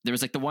 there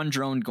was like the one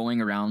drone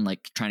going around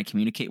like trying to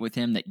communicate with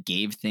him that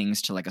gave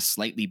things to like a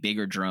slightly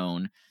bigger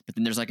drone, but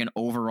then there's like an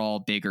overall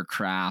bigger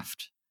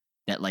craft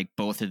that like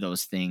both of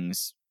those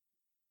things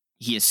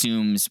he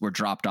assumes were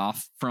dropped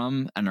off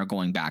from and are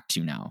going back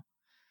to now.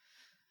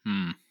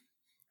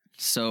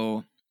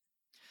 So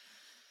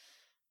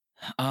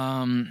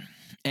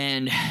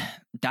and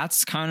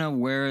that's kind of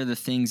where the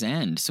things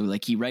end. So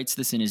like he writes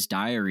this in his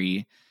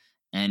diary,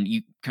 and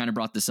you kind of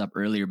brought this up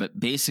earlier, but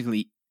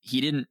basically he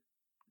didn't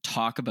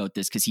talk about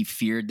this because he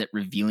feared that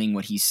revealing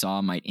what he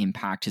saw might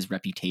impact his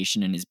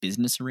reputation and his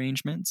business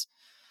arrangements.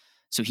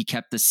 So he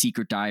kept the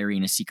secret diary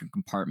in a secret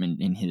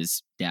compartment in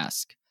his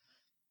desk.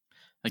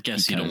 I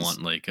guess you don't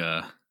want like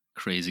a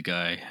crazy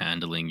guy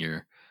handling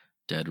your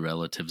dead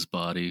relative's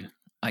body.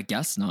 I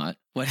guess not.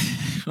 What?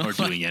 Or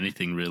doing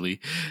anything really.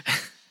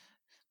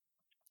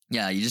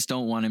 Yeah, you just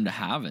don't want him to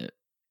have it.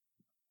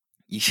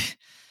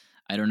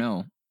 I don't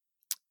know.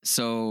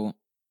 So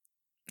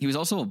he was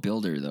also a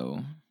builder,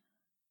 though.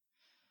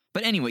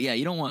 But anyway, yeah,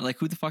 you don't want, like,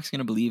 who the fuck's going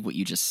to believe what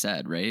you just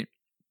said, right?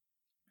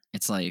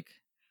 It's like,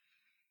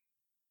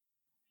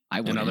 I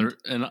wouldn't.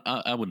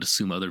 I would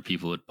assume other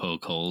people would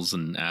poke holes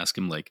and ask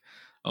him like,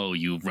 "Oh,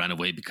 you ran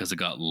away because it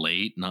got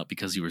late, not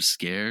because you were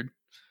scared."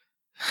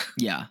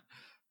 Yeah.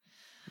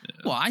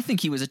 Well, I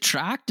think he was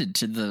attracted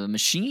to the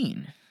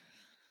machine.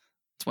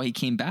 That's why he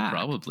came back.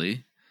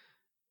 Probably.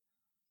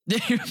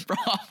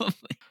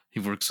 Probably. He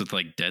works with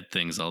like dead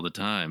things all the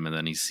time, and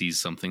then he sees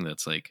something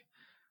that's like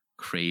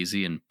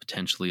crazy and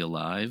potentially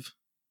alive.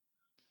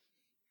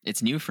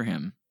 It's new for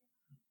him.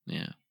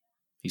 Yeah.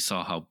 He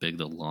saw how big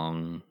the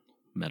long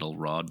metal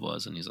rod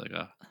was, and he's like,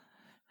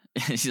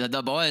 He said,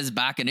 the boys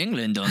back in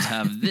England don't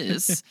have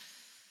this.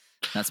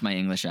 That's my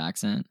English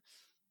accent.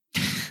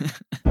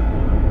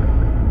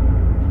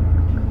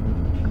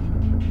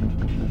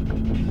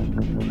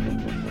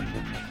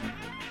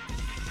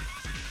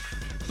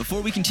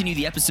 Before we continue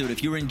the episode,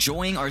 if you're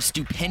enjoying our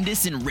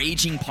stupendous and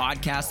raging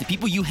podcast, the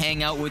people you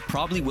hang out with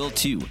probably will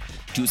too.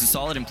 Do us a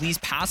solid and please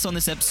pass on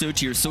this episode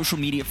to your social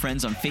media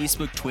friends on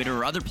Facebook, Twitter,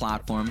 or other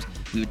platforms.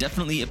 We would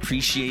definitely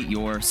appreciate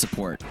your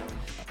support.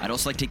 I'd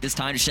also like to take this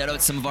time to shout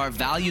out some of our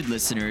valued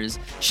listeners.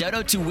 Shout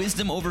out to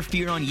Wisdom Over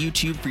Fear on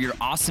YouTube for your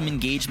awesome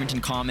engagement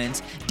and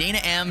comments. Dana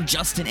M,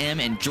 Justin M,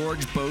 and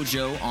George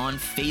Bojo on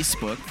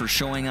Facebook for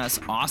showing us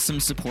awesome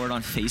support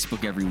on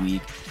Facebook every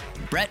week.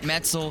 Brett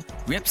Metzel,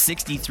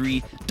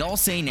 Rip63,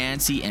 Dulce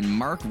Nancy, and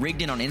Mark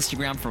Rigdon on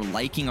Instagram for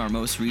liking our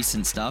most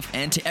recent stuff.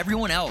 And to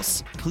everyone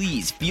else,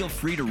 please feel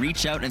free to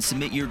reach out and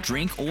submit your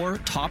drink or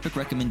topic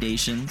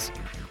recommendations.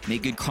 May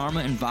good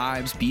karma and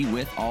vibes be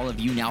with all of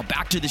you. Now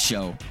back to the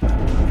show.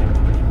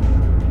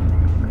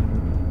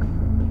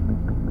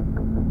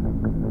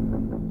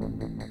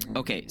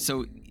 Okay,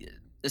 so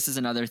this is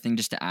another thing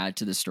just to add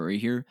to the story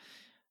here.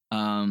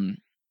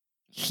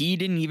 He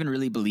didn't even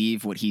really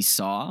believe what he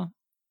saw,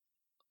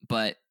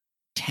 but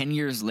 10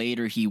 years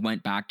later, he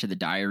went back to the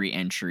diary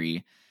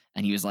entry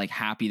and he was like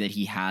happy that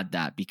he had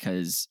that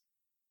because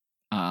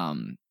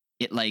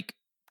it like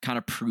kind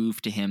of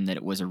proved to him that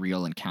it was a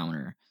real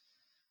encounter.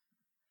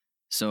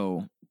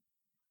 So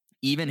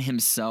even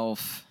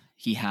himself,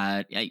 he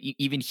had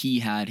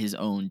his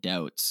own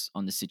doubts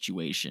on the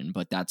situation,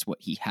 but that's what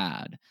he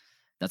had.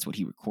 That's what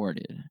he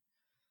recorded.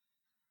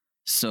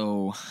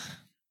 So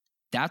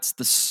that's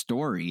the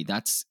story.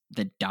 That's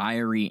the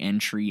diary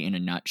entry in a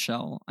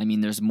nutshell. I mean,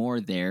 there's more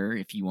there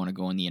if you want to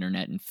go on the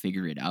internet and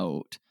figure it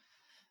out,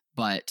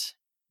 but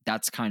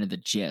that's kind of the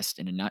gist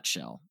in a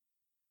nutshell.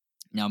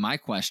 Now, my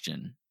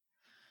question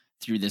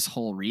through this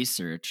whole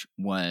research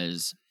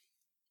was,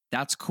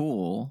 that's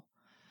cool,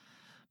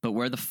 but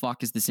where the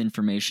fuck is this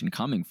information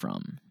coming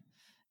from?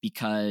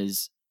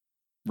 Because,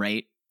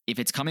 right, if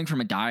it's coming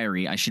from a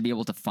diary, I should be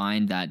able to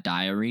find that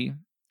diary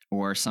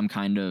or some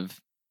kind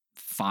of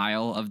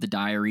file of the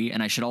diary,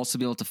 and I should also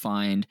be able to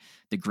find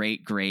the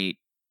great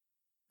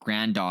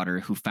granddaughter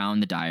who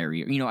found the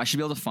diary. You know, I should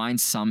be able to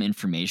find some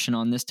information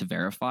on this to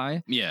verify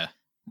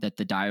that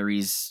the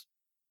diary's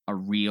a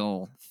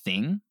real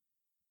thing.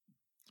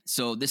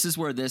 So this is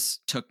where this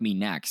took me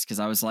next, because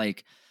I was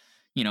like,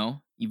 you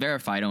know, you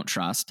verify, don't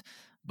trust.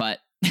 But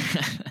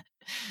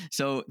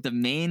so the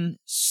main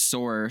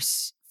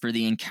source for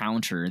the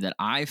encounter that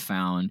I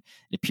found,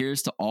 it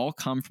appears to all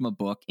come from a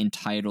book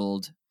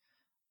entitled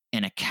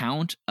An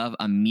Account of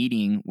a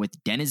Meeting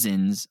with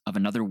Denizens of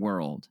Another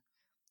World.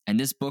 And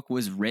this book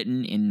was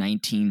written in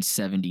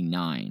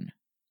 1979.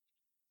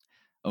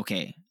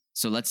 Okay,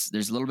 so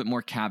there's a little bit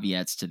more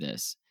caveats to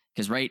this.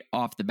 Because right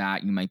off the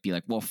bat, you might be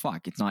like, well,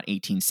 fuck, it's not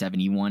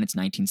 1871, it's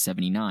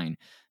 1979.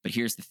 But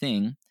here's the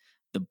thing.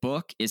 The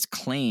book is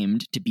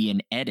claimed to be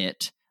an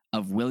edit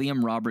of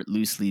William Robert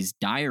Loosely's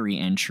diary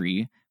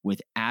entry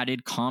with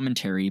added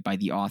commentary by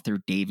the author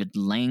David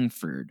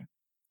Langford.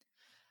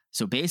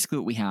 So basically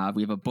what we have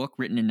a book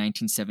written in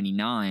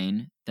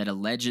 1979 that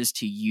alleges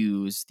to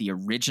use the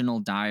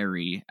original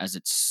diary as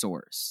its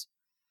source.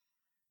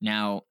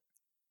 Now,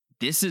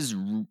 this is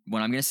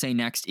what I'm going to say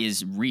next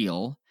is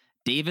real.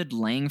 David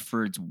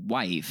Langford's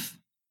wife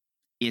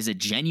is a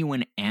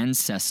genuine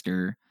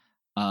ancestor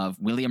of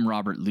William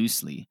Robert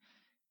Loosely.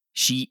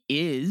 She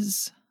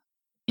is,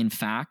 in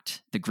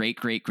fact, the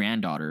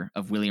great-great-granddaughter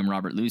of William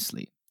Robert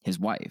Loosely, his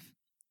wife.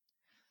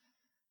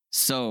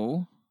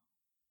 So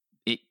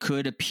it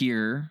could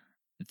appear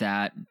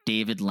that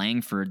David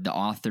Langford, the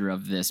author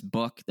of this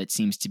book that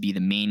seems to be the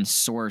main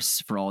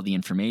source for all the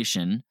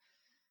information,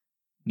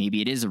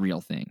 maybe it is a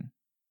real thing.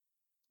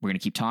 We're going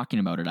to keep talking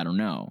about it. I don't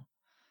know.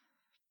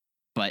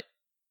 But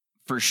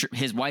for sure,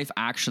 his wife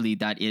actually,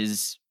 that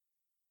is,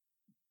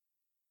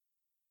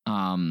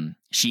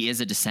 she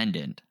is a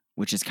descendant,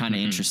 which is kind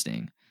of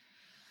interesting.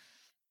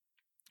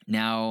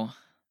 Now,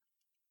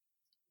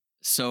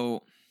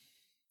 so,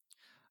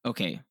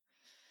 okay.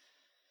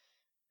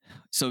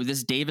 So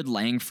this David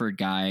Langford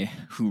guy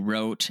who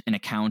wrote an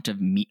account of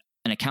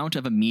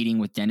a meeting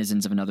with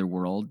denizens of another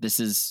world. This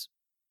is,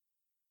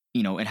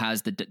 you know, it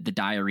has the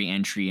diary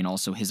entry and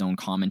also his own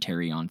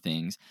commentary on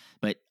things.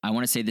 But I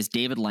want to say this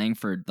David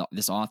Langford,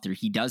 this author,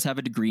 he does have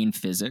a degree in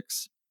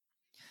physics.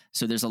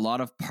 So there's a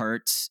lot of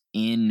parts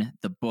in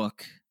the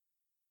book,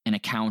 an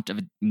account of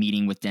a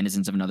meeting with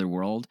denizens of another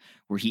world,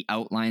 where he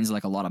outlines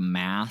like a lot of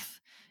math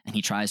and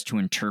he tries to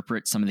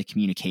interpret some of the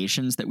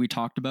communications that we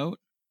talked about.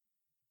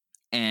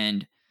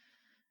 And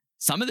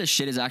some of this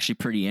shit is actually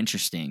pretty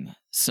interesting.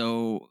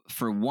 So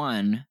for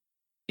one,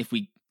 if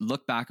we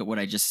look back at what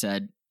I just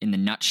said in the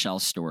nutshell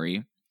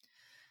story,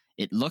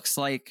 it looks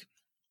like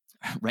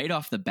right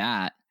off the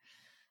bat,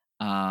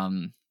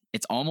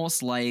 it's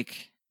almost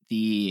like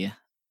the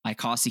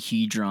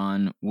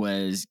icosahedron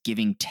was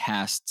giving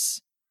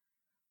tests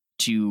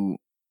to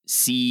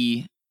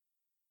see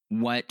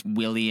what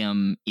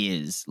William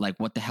is, like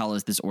what the hell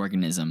is this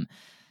organism.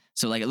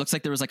 So like it looks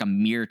like there was like a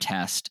mirror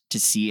test to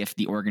see if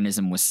the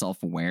organism was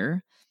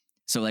self-aware.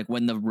 So like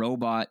when the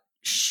robot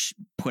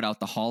put out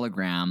the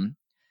hologram,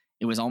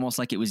 it was almost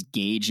like it was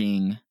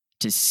gauging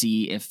to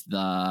see if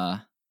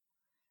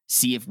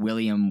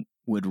William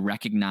would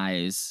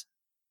recognize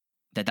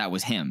that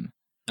was him.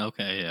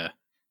 Okay, yeah.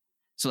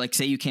 So like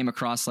say you came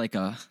across like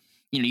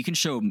you can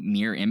show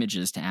mirror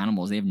images to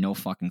animals. They have no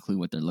fucking clue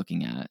what they're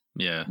looking at.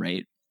 Yeah.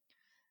 Right.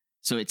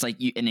 So it's like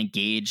an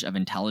gauge of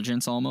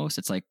intelligence almost.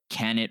 It's like,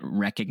 can it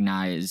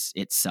recognize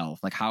itself?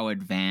 Like how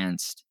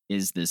advanced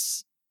is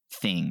this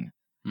thing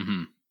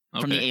Mm-hmm.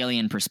 Okay. from the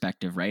alien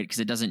perspective, right? Because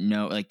it doesn't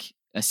know, like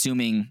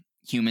assuming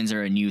humans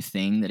are a new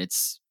thing that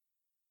it's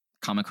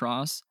come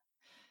across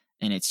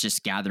and it's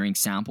just gathering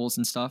samples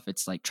and stuff.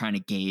 It's like trying to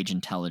gauge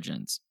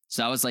intelligence.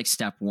 So that was like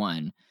step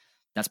one.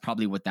 That's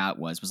probably what that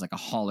was like a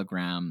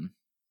hologram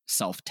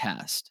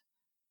self-test.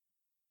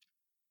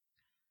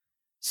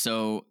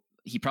 So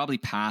he probably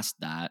passed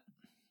that.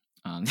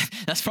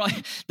 That's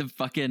probably the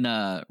fucking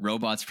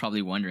robot's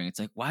probably wondering. It's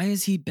like, why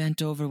is he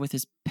bent over with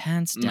his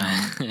pants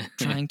down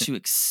trying to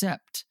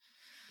accept?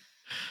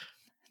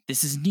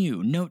 This is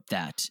new. Note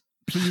that.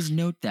 Please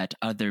note that,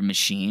 other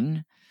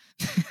machine.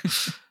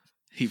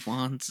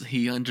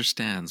 He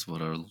understands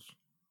what a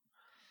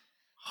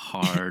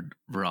hard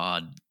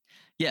rod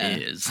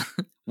is.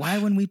 Why,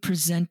 when we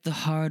present the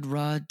hard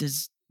rod,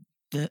 does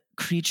the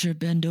creature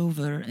bend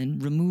over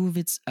and remove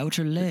its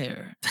outer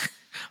layer?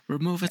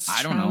 Remove its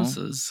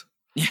trousers.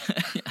 Yeah.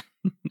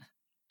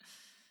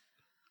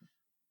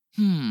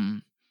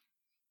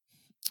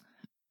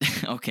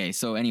 Okay,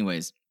 so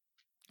anyways,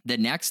 the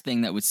next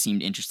thing that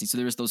seemed interesting, so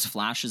there was those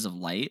flashes of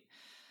light.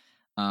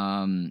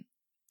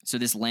 So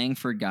this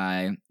Langford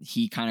guy,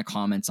 he kind of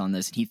comments on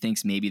this. He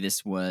thinks maybe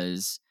this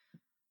was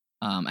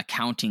a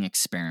counting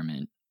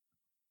experiment.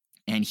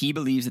 And he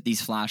believes that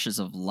these flashes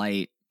of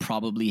light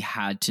probably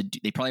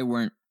they probably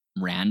weren't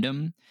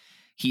random.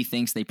 He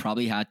thinks they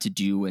probably had to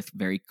do with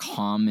very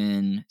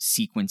common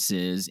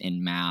sequences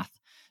in math.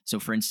 So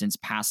for instance,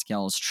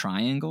 Pascal's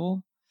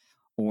triangle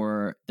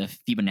or the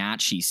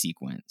Fibonacci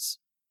sequence.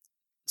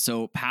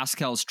 So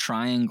Pascal's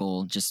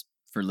triangle, just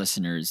for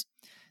listeners,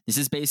 this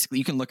is basically,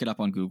 you can look it up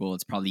on Google.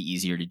 It's probably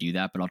easier to do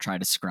that, but I'll try to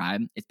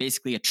describe. It's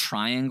basically a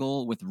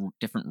triangle with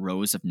different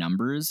rows of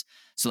numbers.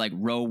 So like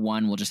row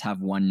 1 will just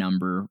have one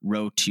number.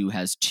 Row 2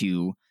 has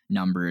 2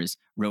 numbers.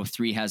 Row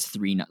 3 has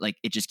 3. Like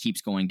it just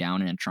keeps going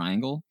down in a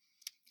triangle.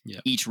 Yeah.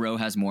 Each row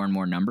has more and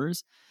more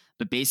numbers.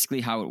 But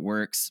basically how it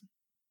works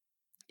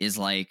is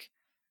like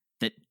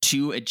the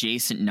 2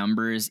 adjacent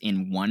numbers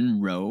in one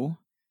row,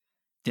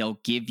 they'll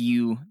give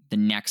you the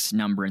next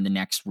number in the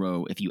next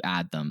row if you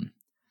add them.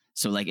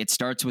 So like it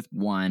starts with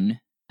 1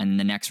 and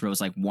the next row is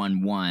like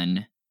 1,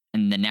 1.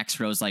 And the next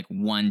row is like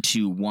 1,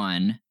 2,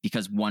 1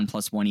 because 1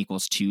 plus 1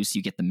 equals 2. So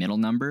you get the middle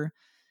number.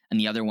 And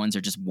the other ones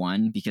are just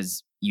 1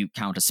 because you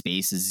count a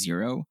space as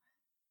 0.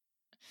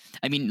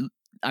 I mean,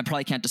 I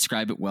probably can't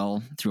describe it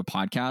well through a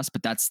podcast,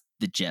 but that's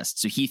the gist.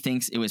 So he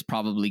thinks it was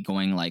probably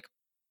going like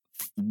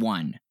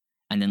 1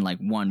 and then like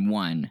 1,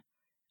 1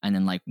 and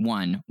then like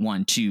 1,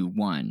 1, 2,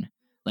 1,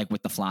 like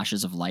with the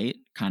flashes of light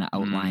kind of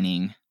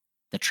outlining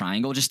the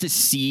triangle just to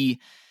see,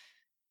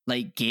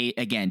 like,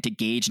 to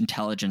gauge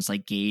intelligence,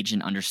 like gauge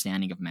an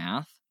understanding of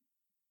math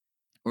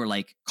or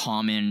like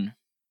common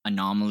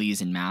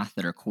anomalies in math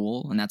that are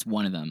cool. And that's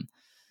one of them.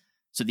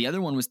 So the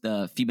other one was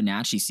the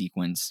Fibonacci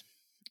sequence.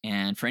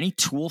 And for any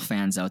Tool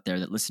fans out there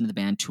that listen to the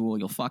band Tool,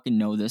 you'll fucking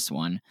know this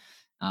one.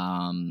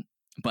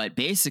 But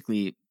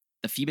basically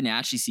the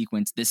Fibonacci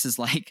sequence, this is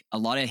like a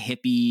lot of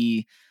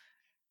hippie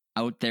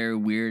out there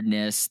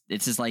weirdness.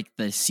 This is like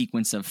the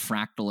sequence of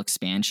fractal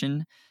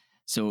expansion.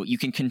 So you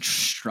can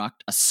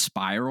construct a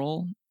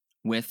spiral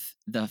with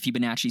the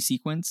Fibonacci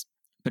sequence,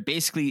 but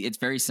basically it's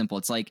very simple.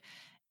 It's like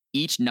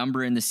each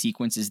number in the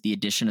sequence is the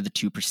addition of the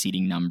 2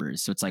 preceding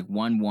numbers. So it's like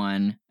 1,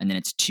 1, and then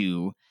it's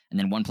 2, and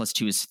then 1 plus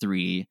 2 is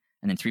 3,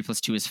 and then 3 plus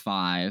 2 is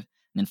 5, and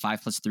then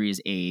 5 plus 3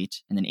 is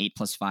 8, and then 8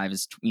 plus 5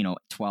 is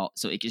 12.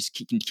 So it just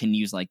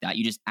continues like that.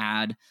 You just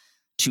add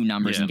 2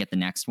 numbers and get the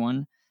next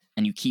one,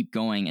 and you keep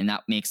going, and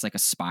that makes like a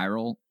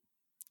spiral.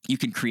 You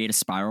can create a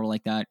spiral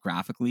like that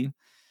graphically.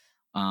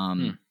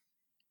 And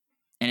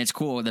it's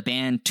cool. The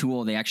band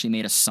Tool, they actually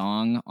made a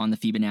song on the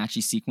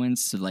Fibonacci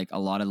sequence. So like a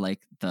lot of like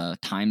the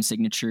time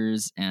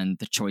signatures and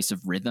the choice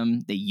of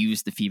rhythm, they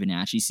use the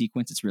Fibonacci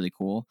sequence. It's really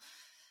cool.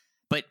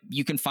 But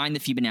you can find the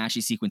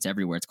Fibonacci sequence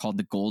everywhere. It's called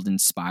the golden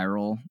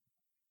spiral.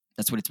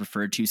 That's what it's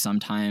referred to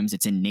sometimes.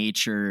 It's in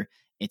nature.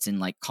 It's in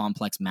like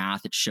complex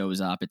math. It shows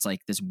up. It's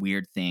like this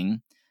weird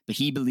thing. But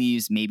he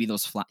believes maybe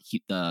those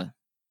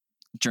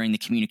during the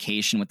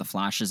communication with the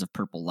flashes of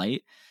purple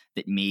light,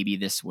 that maybe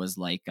this was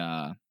like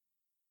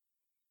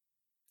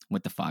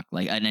what the fuck,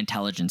 like an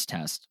intelligence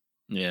test.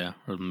 Yeah,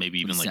 or maybe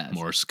even like says.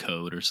 Morse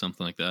code or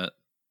something like that.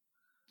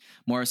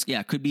 Morse,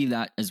 yeah, could be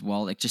that as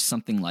well, like just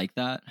something like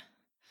that.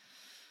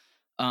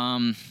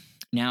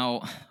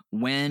 Now,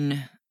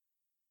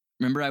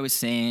 remember I was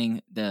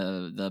saying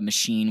the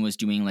machine was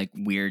doing like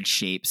weird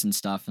shapes and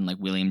stuff, and like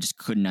William just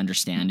couldn't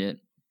understand it.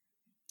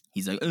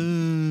 He's like,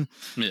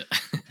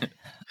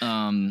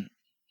 Yeah.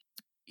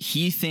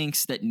 He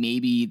thinks that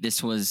maybe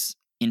this was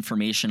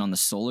information on the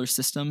solar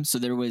system. So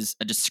there was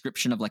a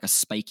description of like a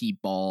spiky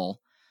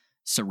ball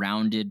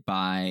surrounded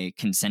by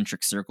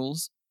concentric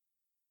circles.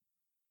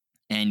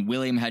 And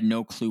William had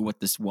no clue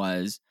what this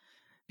was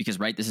because,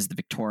 right, this is the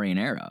Victorian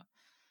era.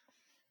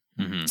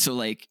 Mm-hmm. So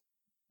like,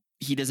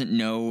 he doesn't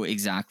know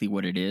exactly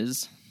what it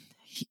is.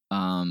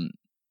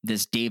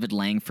 This David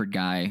Langford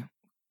guy,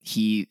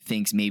 he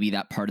thinks maybe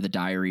that part of the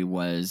diary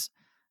was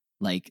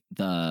like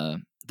the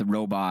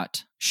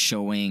robot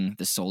showing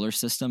the solar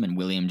system, and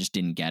William just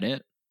didn't get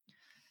it.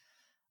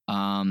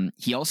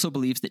 He also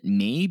believes that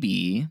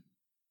maybe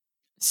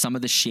some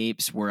of the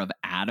shapes were of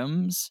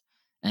atoms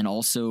and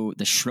also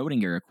the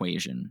Schrodinger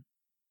equation.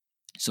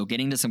 So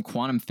getting to some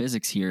quantum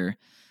physics here,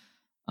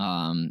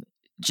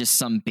 just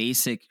some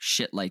basic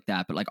shit like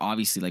that. But like,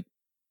 obviously, like,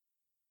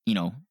 you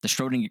know, the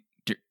Schrodinger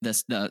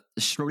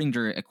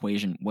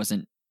equation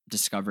wasn't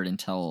discovered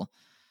until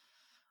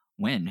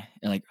when?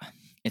 Like,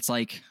 it's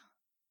like,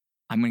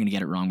 I'm going to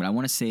get it wrong, but I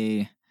want to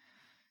say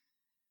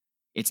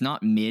it's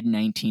not mid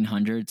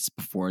 1900s,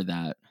 before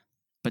that,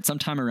 but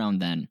sometime around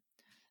then.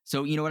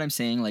 So you know what I'm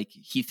saying? Like,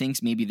 he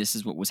thinks maybe this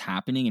is what was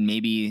happening, and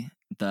maybe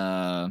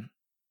the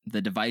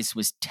device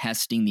was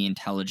testing the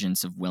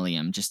intelligence of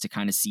William just to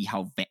kind of see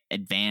how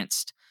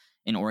advanced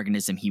an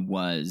organism he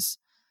was,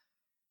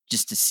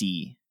 just to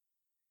see.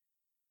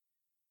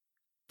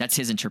 That's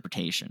his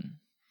interpretation.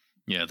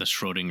 Yeah, the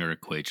Schrodinger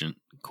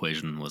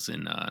equation was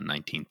in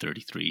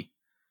 1933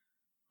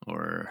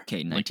 or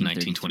like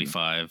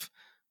 1925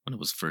 when it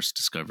was first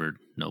discovered.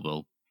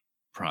 Nobel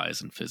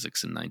Prize in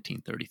Physics in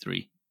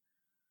 1933.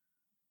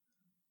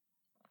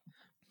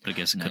 But I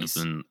guess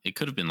it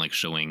could have been like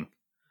showing,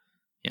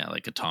 yeah,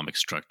 like atomic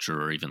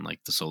structure or even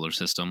like the solar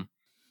system,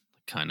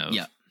 kind of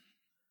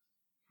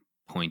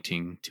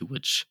pointing to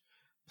which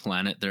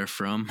planet they're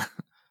from.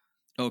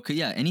 Okay,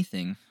 yeah,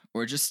 anything.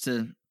 Or just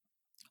to,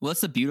 well,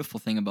 that's the beautiful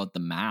thing about the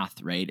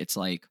math, right? It's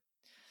like,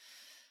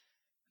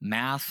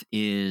 math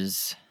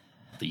is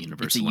the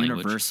universal it's a language.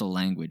 universal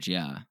language,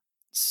 yeah.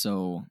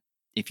 So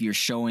if you're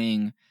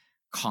showing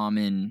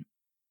common,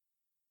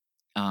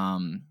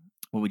 what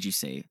would you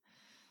say?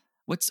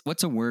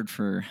 What's a word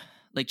for,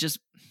 like, just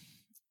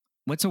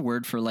what's a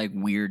word for like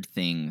weird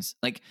things?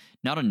 Like,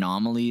 not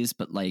anomalies,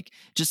 but like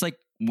just like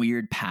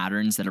weird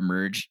patterns that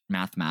emerge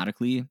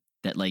mathematically,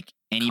 that like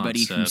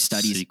anybody who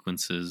studies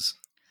sequences.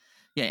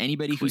 Yeah,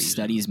 anybody who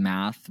studies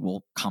math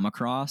will come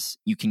across.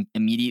 You can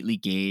immediately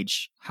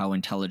gauge how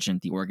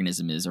intelligent the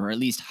organism is, or at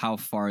least how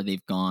far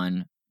they've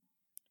gone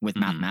with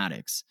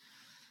mathematics,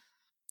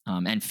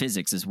 and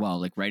physics as well.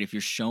 Like, right, if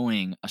you're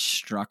showing a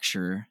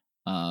structure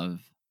of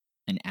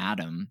an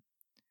atom,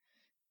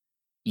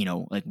 you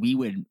know, like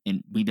we'd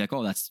be like,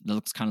 oh, that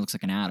looks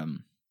like an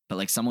atom. But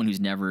like someone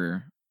who's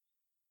never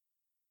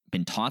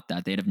been taught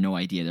that, they'd have no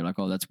idea. They're like,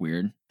 oh, that's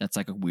weird. That's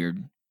like a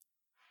weird,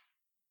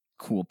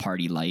 cool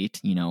party light,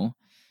 you know?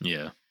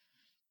 Yeah.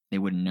 They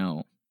wouldn't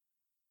know.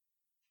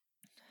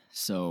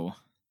 So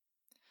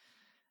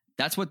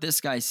that's what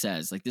this guy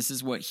says. Like, this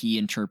is what he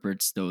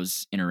interprets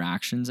those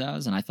interactions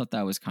as. And I thought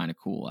that was kind of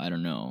cool. I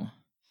don't know.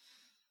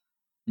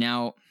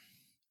 Now,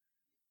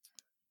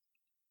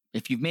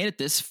 if you've made it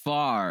this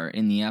far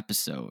in the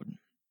episode,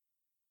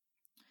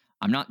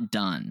 I'm not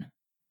done.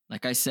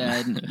 Like I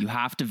said, you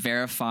have to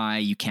verify,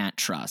 you can't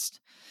trust.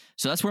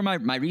 So that's where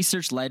my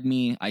research led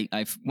me.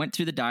 I went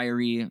through the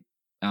diary.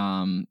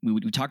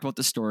 We talked about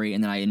the story,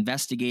 and then I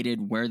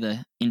investigated where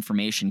the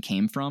information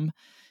came from.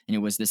 And it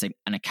was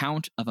an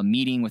account of a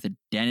meeting with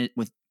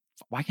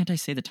why can't I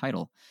say the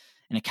title?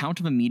 An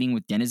account of a meeting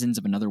with denizens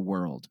of another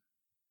world.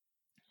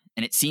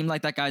 And it seemed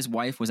like that guy's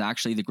wife was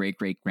actually the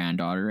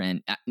great-great-granddaughter,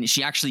 and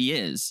she actually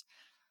is,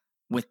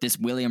 with this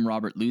William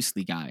Robert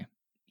Loosely guy.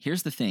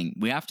 Here's the thing.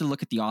 We have to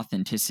look at the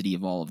authenticity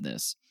of all of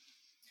this.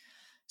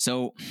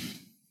 So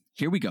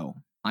here we go.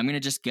 I'm going to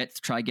just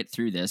try to get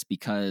through this,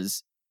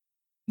 because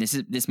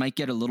this might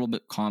get a little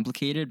bit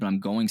complicated, but I'm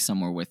going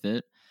somewhere with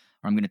it,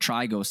 or I'm going to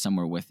try go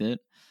somewhere with it.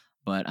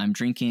 But I'm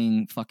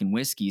drinking fucking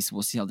whiskey, so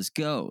we'll see how this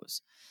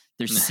goes.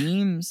 There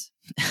seems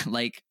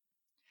like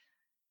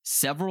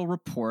several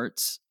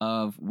reports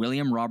of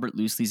William Robert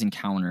Loosely's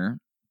encounter,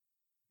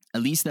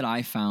 at least that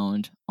I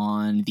found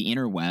on the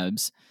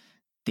interwebs.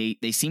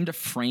 They seem to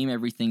frame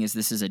everything as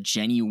this is a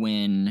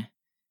genuine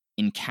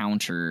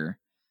encounter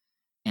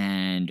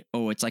and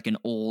it's like an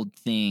old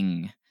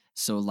thing,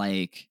 so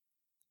like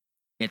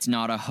it's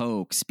not a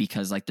hoax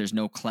because like there's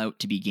no clout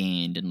to be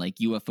gained, and like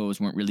UFOs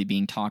weren't really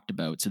being talked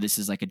about, so this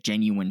is like a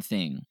genuine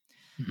thing.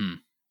 Mm-hmm.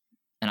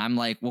 And I'm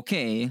like,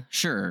 okay,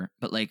 sure,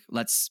 but like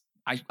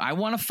I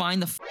want to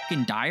find the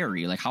fucking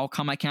diary. Like, how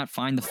come I can't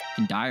find the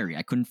fucking diary?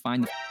 I couldn't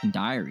find the fucking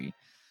diary.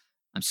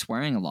 I'm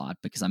swearing a lot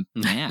because I'm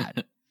mad.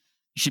 You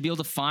should be able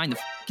to find the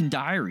fucking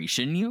diary,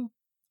 shouldn't you?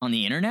 On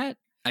the internet?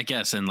 I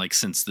guess. And like,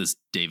 since this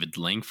David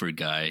Langford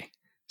guy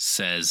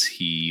says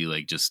he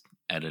like just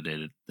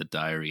edited the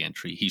diary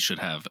entry, he should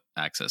have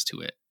access to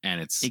it.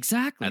 And it's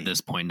exactly at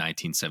this point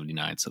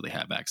 1979, so they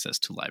have access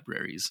to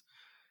libraries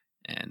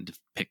and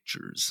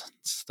pictures and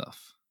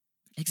stuff.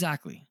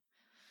 Exactly.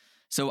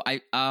 So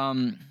I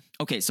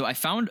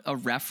found a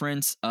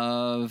reference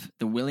of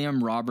the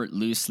William Robert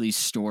Loosely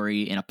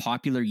story in a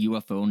popular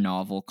UFO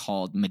novel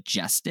called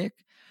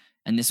Majestic,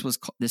 and this was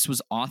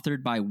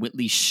authored by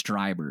Whitley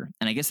Strieber.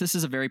 And I guess this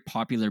is a very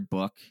popular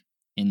book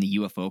in the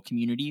UFO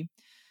community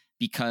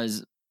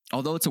because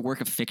although it's a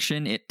work of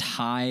fiction, it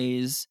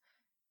ties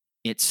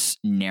its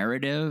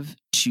narrative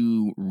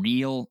to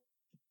real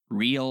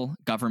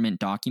government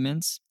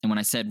documents. And when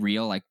I said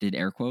real, I did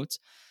air quotes.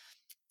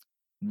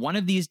 One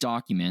of these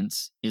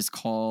documents is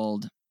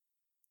called,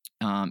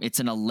 it's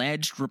an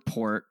alleged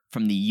report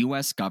from the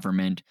U.S.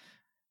 government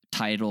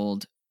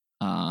titled,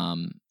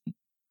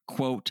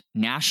 quote,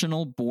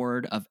 National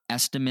Board of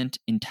Estimate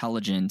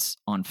Intelligence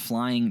on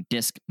Flying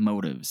Disc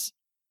Motives,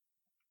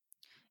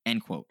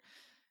 end quote.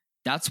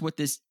 That's what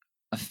this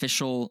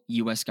official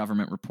U.S.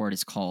 government report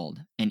is called.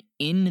 And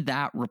in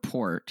that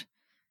report,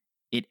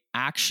 it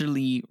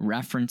actually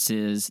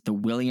references the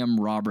William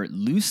Robert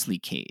Loosely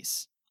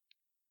case.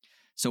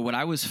 So what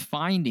I was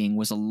finding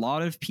was a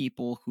lot of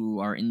people who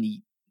are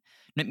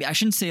I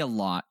shouldn't say a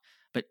lot,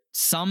 but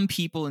some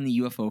people in the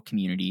UFO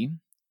community,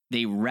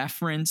 they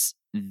reference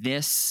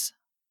this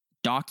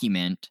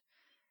document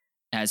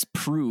as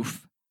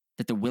proof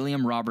that the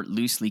William Robert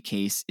Loosely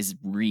case is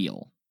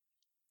real.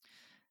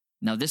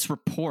 Now, this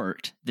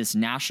report, this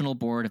National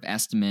Board of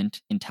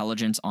Estimate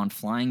Intelligence on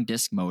Flying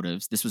Disc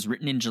Motives, this was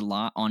written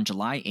on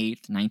July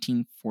 8th,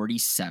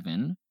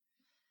 1947.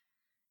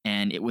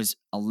 And it was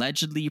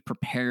allegedly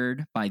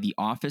prepared by the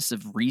Office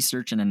of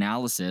Research and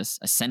Analysis,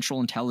 a central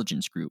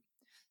intelligence group.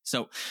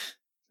 So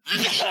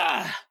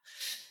the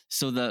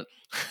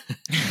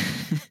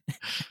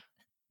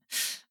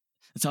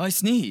that's how I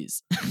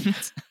sneeze.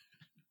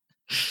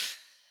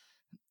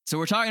 So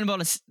we're talking about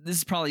this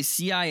is probably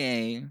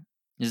CIA,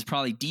 this is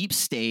probably deep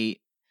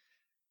state.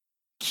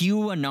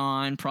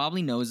 QAnon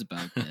probably knows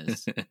about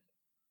this.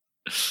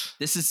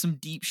 This is some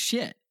deep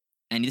shit.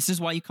 And this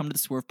is why you come to the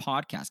Swerve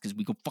podcast, because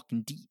we go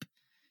fucking deep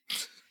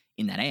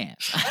in that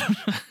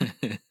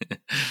ass.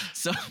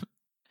 So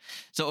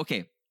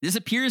okay, this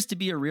appears to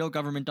be a real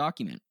government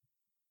document.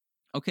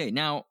 Okay,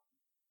 now,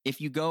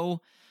 if you go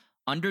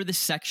under the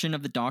section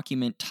of the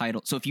document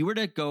title, so if you were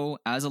to go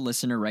as a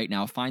listener right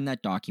now, find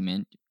that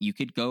document, you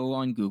could go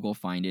on Google,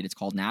 find it. It's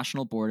called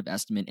National Board of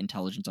Estimate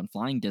Intelligence on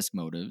Flying Disc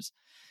Motives.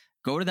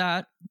 Go to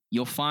that.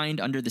 You'll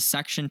find under the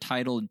section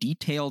titled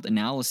Detailed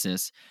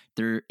Analysis,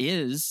 there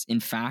is,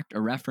 in fact,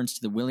 a reference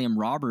to the William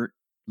Robert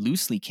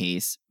Loosely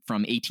case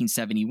from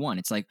 1871.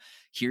 It's like,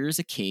 here's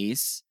a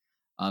case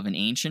of an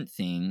ancient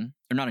thing,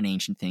 or not an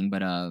ancient thing,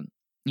 but a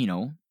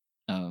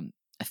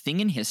thing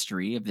in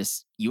history of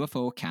this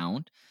UFO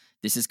account.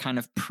 This is kind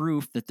of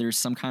proof that there's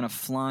some kind of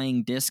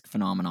flying disc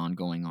phenomenon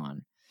going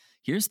on.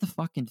 Here's the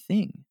fucking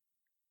thing.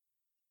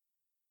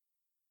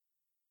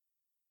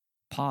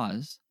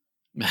 Pause.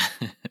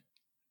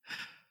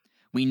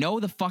 We know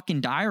the fucking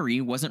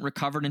diary wasn't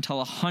recovered until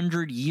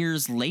 100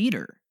 years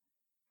later.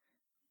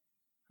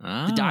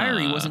 The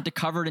diary wasn't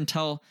recovered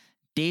until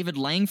David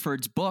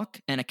Langford's book,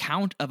 An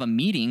Account of a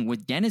Meeting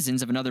with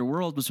Denizens of Another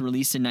World, was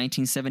released in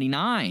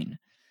 1979.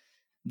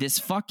 This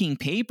fucking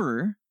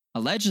paper,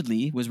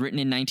 allegedly, was written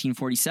in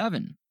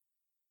 1947.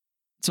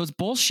 So it's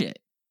bullshit.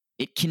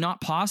 It cannot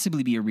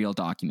possibly be a real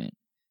document.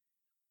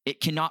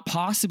 It cannot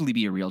possibly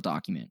be a real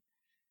document.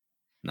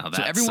 Now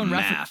that's some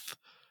math.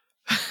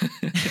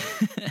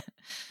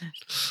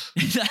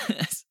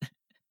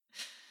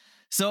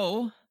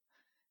 So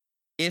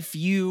if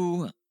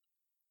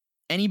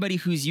anybody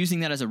who's using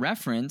that as a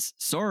reference,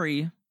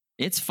 sorry,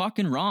 it's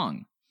fucking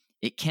wrong.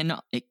 It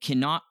doesn't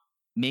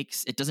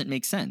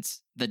make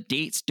sense. The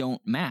dates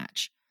don't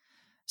match.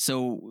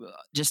 So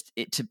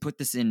to put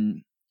this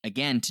in,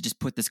 again, to just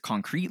put this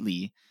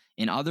concretely,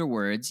 in other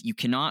words, it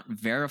can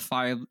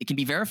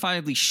be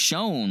verifiably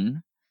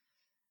shown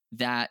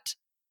that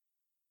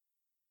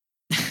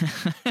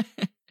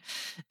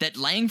that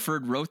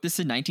Langford wrote this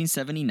in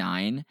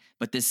 1979,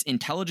 but this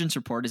intelligence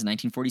report is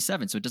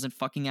 1947, so it doesn't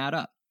fucking add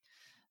up.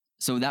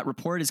 So that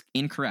report is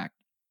incorrect.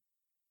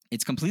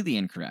 It's completely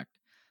incorrect.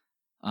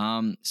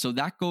 So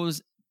that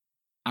goes,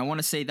 I want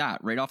to say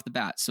that right off the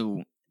bat.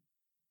 So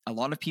a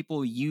lot of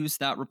people use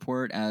that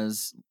report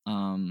as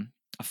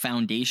a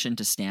foundation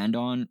to stand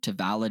on to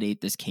validate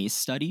this case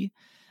study,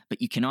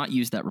 but you cannot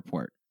use that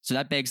report. So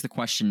that begs the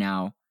question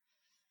now,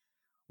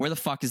 where the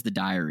fuck is the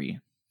diary?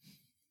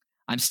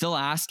 I'm still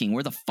asking,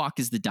 where the fuck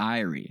is the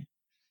diary?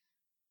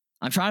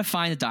 I'm trying to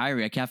find the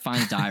diary. I can't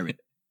find the diary.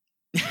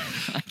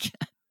 I can't.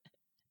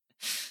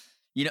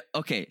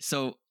 Okay,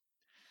 so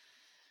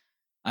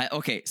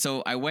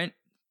I went.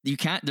 You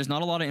can't. There's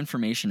not a lot of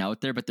information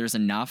out there, but there's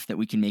enough that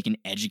we can make an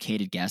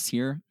educated guess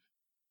here.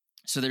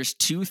 So there's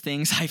two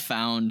things I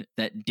found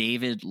that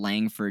David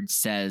Langford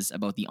says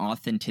about the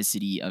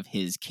authenticity of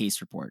his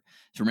case report.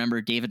 So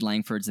remember, David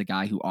Langford's the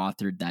guy who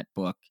authored that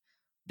book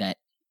that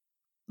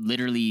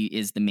literally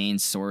is the main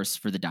source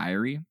for the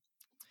diary.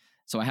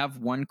 So I have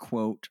one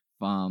quote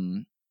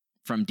from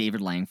David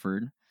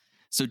Langford.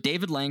 So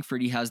David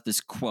Langford, he has this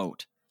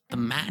quote. The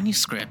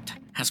manuscript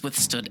has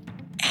withstood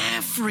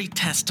every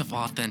test of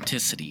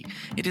authenticity.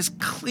 It is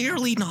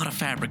clearly not a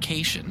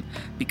fabrication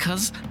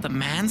because the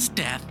man's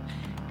death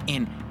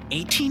in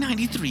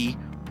 1893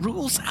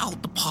 rules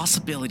out the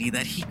possibility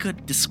that he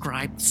could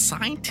describe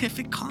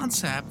scientific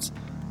concepts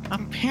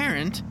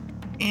apparent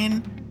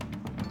in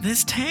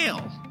this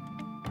tale.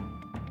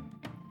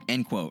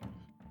 End quote.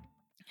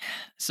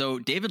 So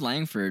David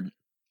Langford,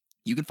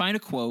 you can find a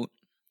quote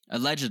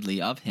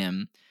allegedly of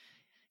him.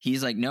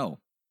 He's like, no,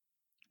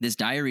 this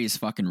diary is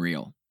fucking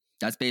real.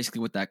 That's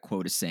basically what that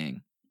quote is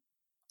saying.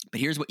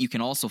 But here's what you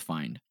can also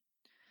find.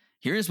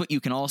 You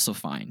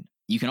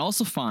can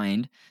also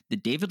find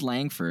that David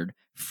Langford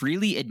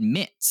freely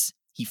admits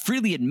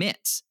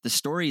the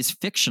story is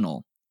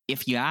fictional.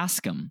 If you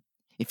ask him,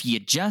 if you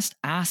just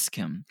ask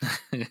him,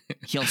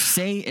 he'll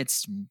say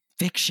it's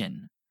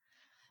fiction.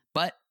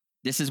 But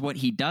this is what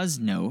he does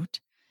note.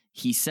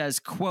 He says,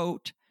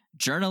 quote,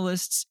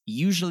 journalists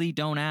usually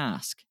don't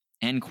ask,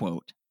 end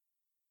quote.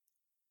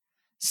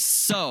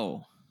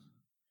 So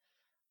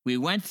we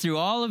went through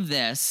all of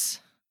this,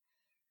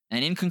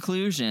 and in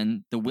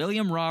conclusion, the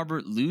William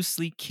Robert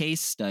Loosley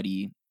case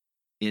study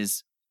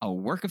is a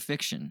work of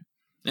fiction.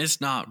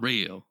 It's not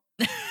real.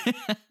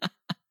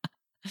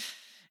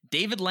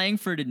 David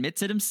Langford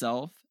admits it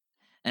himself,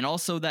 and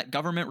also that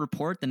government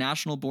report, the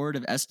National Board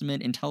of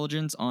Estimate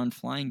Intelligence on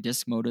Flying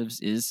Disc Motives,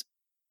 is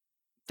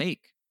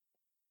fake.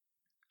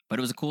 But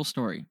it was a cool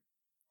story.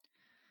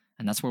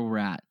 And that's where we're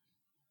at.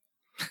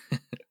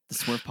 The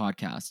Swerve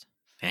Podcast.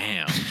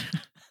 Damn.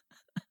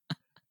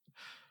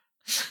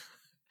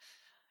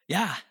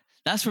 Yeah,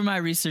 that's where my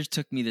research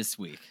took me this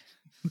week.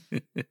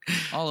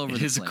 All over the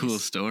place. It is a cool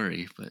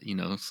story, but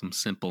some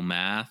simple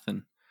math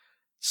and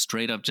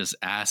straight up just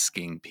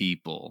asking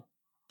people.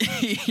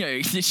 Did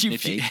you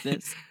fake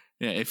this?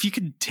 Yeah, if you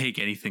could take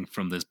anything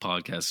from this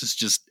podcast, it's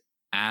just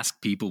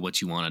ask people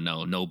what you want to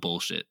know. No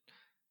bullshit.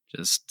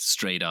 Just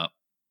straight up.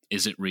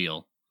 Is it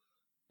real?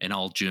 And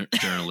all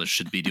journalists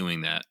should be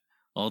doing that.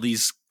 All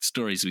these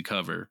stories we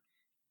cover,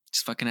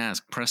 just fucking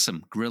ask. Press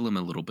them. Grill them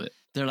a little bit.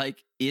 They're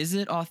like, is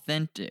it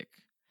authentic?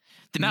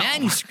 The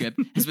manuscript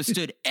has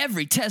withstood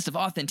every test of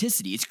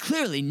authenticity. It's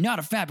clearly not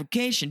a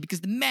fabrication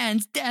because the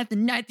man's death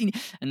in 19...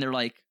 And they're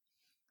like,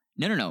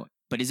 no.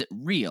 But is it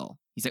real?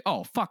 He's like,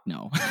 oh, fuck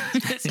no.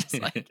 It's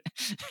just like,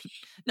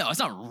 no, it's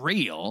not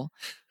real.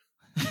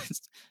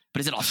 But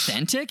is it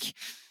authentic?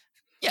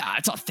 Yeah,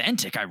 it's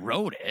authentic. I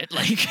wrote it.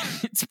 Like,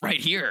 it's right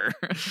here.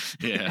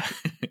 Yeah.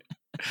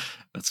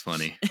 That's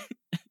funny.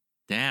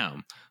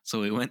 Damn.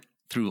 So we went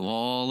through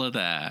all of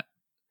that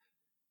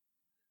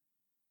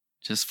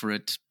just for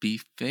it to be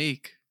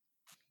fake.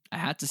 I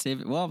had to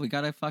save it. Well, we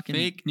gotta fucking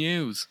fake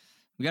news.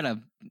 We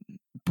gotta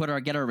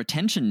get our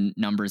retention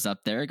numbers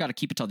up there. Gotta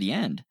keep it till the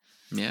end.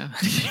 Yeah.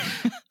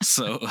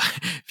 So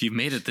if you've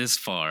made it this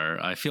far,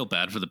 I feel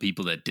bad for the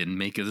people that didn't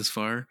make it this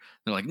far.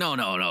 They're like,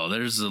 no.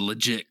 There's a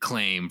legit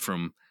claim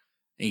from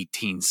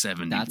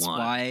 1871. That's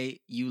why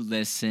you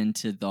listen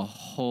to the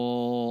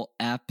whole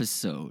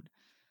episode.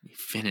 You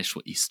finish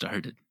what you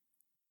started.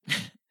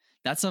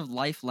 That's a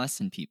life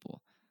lesson,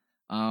 people.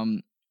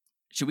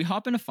 Should we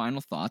hop into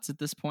final thoughts at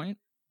this point?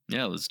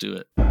 Yeah, let's do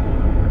it.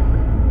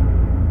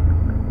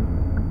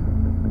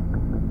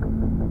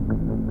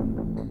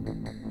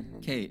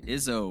 Okay,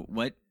 Izzo,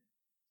 what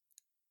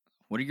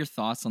are your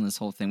thoughts on this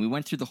whole thing? We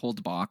went through the whole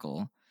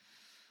debacle.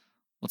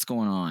 What's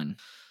going on?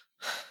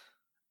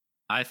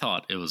 I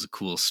thought it was a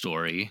cool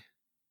story.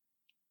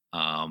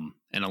 And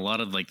a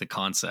lot of like the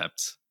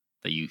concepts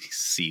that you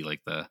see,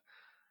 like the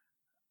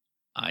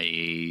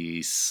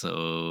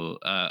icosahedron.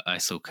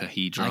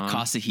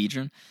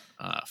 Icosahedron?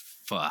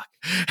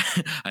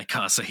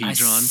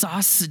 Icosahedron.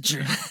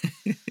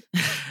 Isosahedron.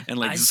 And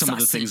like some of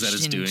the things that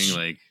it's doing,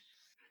 like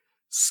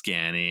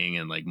scanning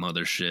and like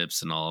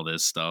motherships and all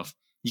this stuff.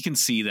 You can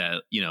see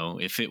that,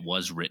 if it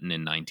was written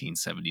in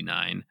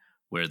 1979,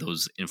 where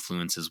those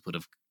influences would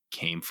have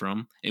came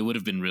from, it would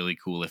have been really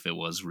cool if it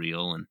was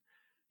real. And,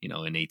 in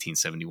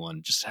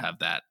 1871, just have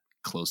that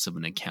close of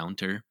an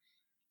encounter.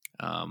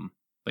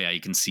 But yeah,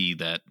 you can see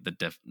that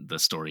the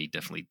story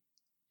definitely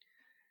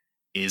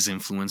is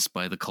influenced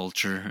by the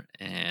culture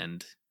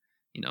and,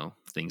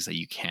 things that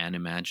you can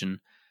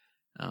imagine.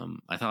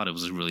 I thought it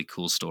was a really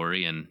cool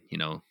story, and,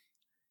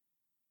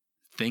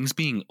 things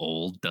being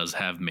old does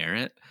have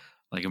merit.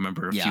 Like I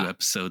remember a few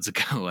episodes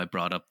ago, I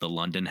brought up the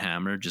London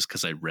hammer just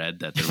because I read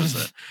that there was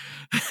a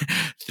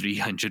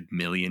 300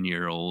 million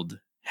year old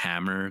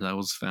hammer that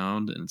was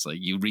found. And it's like,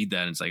 you read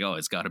that and it's like, oh,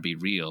 it's got to be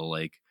real.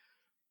 Like,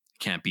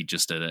 can't be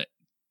just an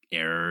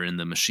error in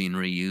the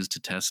machinery used to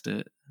test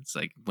it. It's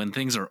like when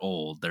things are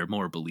old, they're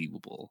more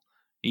believable.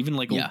 Even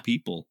like old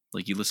people,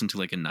 like you listen to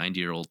like a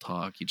 90-year-old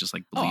talk, you just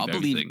like believe I'll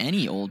everything. believe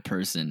any old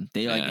person.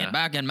 They like,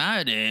 back in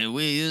my day,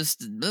 we used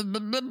to blah, blah,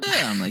 blah, blah.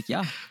 I'm like,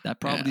 yeah, that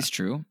probably is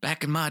true.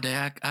 Back in my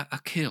day, I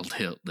killed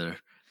Hitler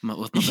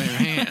with my bare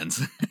hands.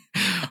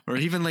 Or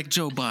even like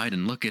Joe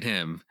Biden, look at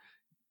him.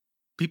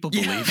 People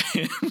believe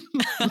him.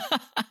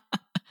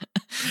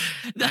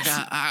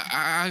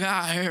 I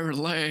got hair and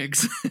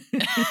legs.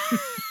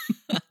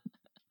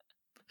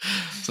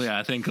 So yeah,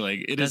 I think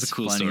like it is a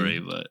cool story,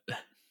 but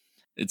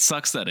it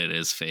sucks that it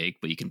is fake,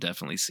 but you can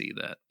definitely see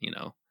that,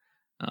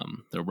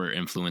 there were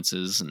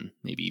influences and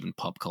maybe even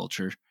pop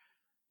culture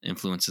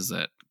influences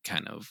that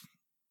kind of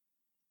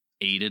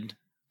aided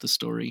the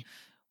story.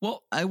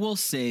 Well, I will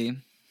say,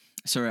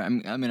 sorry,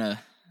 I'm gonna.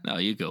 No,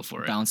 you go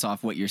for it. Bounce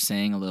off what you're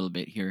saying a little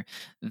bit here.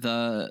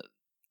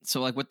 So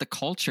like with the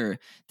culture,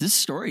 this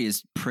story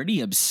is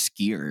pretty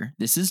obscure.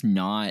 This is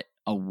not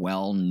a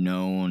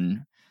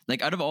well-known,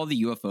 like out of all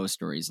the UFO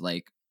stories,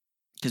 like,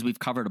 because we've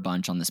covered a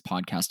bunch on this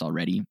podcast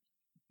already.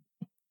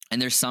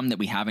 And there's some that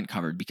we haven't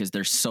covered because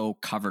they're so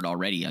covered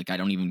already. Like, I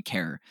don't even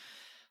care.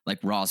 Like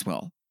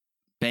Roswell,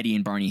 Betty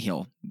and Barney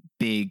Hill,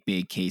 big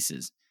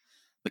cases.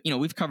 But,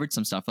 we've covered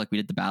some stuff. Like we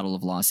did the Battle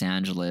of Los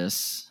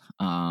Angeles,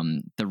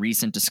 the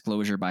recent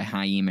disclosure by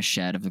Haim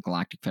Eshed of the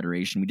Galactic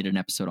Federation. We did an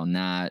episode on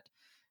that.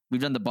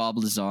 We've done the Bob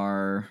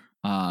Lazar,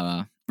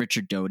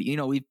 Richard Doty.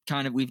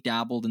 We've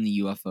dabbled in the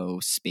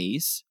UFO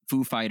space,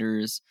 Foo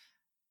Fighters,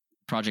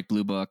 Project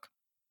Blue Book.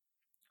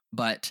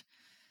 But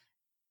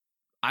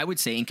I would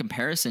say in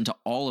comparison to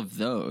all of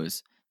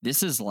those,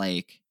 this is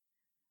like,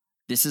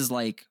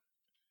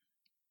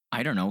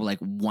 I don't know, like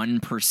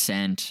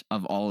 1%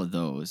 of all of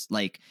those.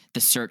 Like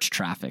the search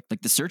traffic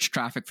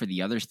for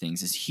the other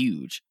things is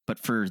huge. But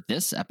for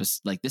this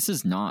episode, like this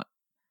is not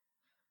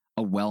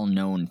a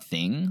well-known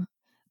thing.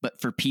 But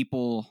for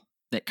people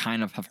that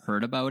kind of have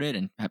heard about it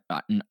and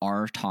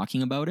are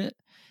talking about it,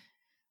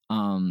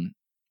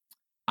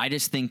 I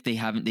just think they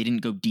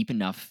didn't go deep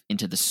enough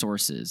into the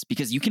sources,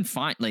 because you can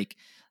find like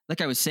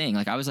I was saying,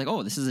 like I was like,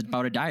 oh, this is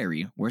about a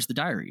diary. Where's the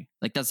diary?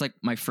 Like that's like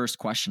my first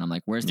question. I'm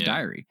like, where's the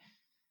diary?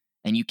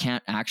 And you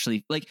can't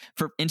actually, like,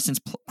 for instance,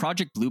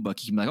 Project Blue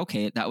Book, you can be like,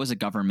 okay, that was a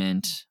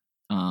government,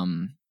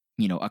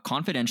 a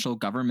confidential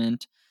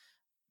government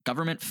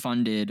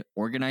funded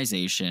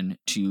organization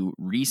to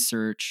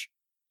research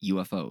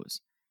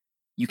UFOs.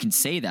 You can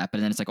say that, but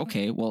then it's like,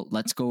 okay, well,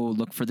 let's go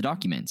look for the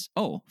documents.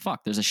 Oh,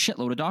 fuck, there's a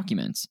shitload of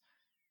documents.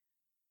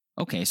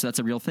 Okay, so that's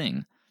a real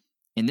thing.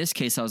 In this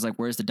case, I was like,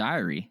 where's the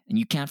diary? And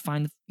you can't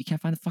find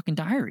the fucking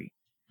diary.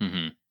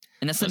 Mm-hmm.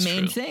 And that's the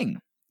main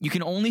thing. You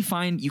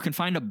can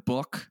find a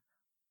book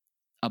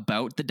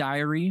about the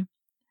diary,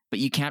 but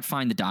you can't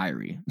find the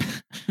diary.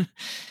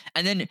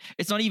 And then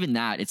it's not even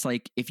that. It's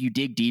like, if you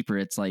dig deeper,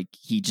 it's like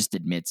he just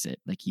admits it.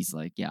 Like he's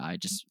like, yeah,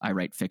 I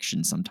write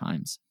fiction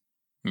sometimes.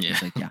 Yeah.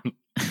 It's like, yeah.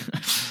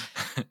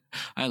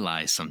 I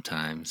lie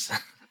sometimes.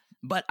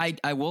 But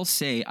I will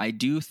say, I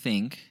do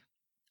think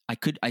I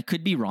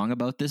could be wrong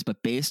about this,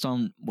 but based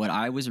on what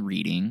I was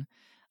reading,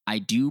 I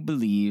do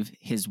believe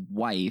his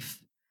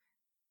wife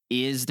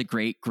is the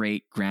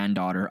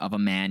great-great-granddaughter of a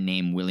man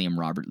named William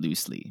Robert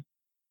Loosely.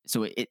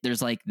 So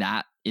there's like,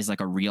 that is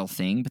like a real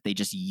thing, but they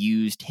just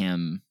used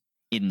him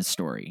in the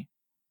story.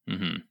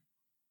 Mm-hmm.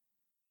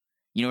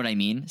 You know what I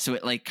mean? So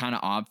it like kind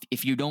of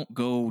if you don't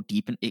go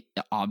deep in it,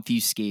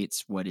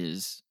 obfuscates what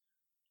is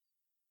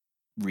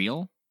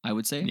real, I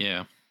would say.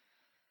 Yeah.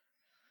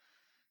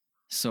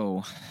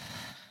 So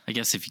I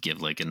guess if you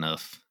give like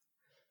enough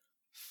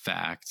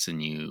facts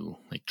and you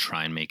like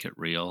try and make it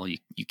real,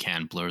 you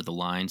can blur the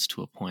lines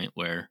to a point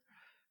where,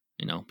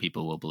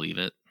 people will believe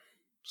it.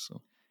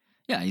 So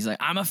yeah, he's like,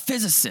 I'm a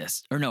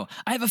physicist, or no,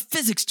 I have a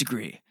physics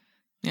degree.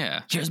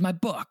 Yeah. Here's my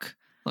book.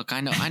 Look,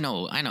 I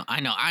know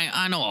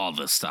all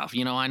this stuff.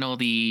 I know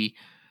the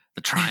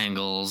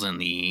triangles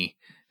and the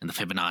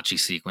Fibonacci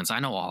sequence. I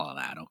know all of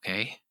that.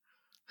 Okay.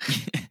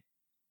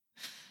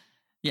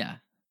 Yeah.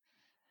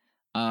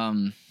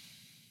 I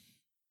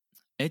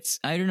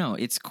don't know.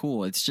 It's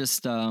cool. It's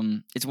just,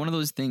 it's one of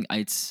those things.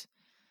 It's,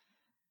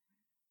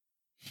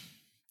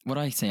 what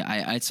do I say?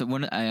 I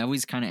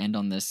always kind of end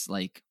on this,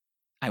 like,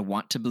 I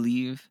want to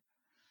believe,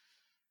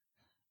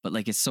 but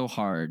like, it's so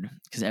hard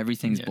because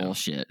everything's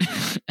bullshit.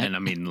 And I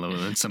mean,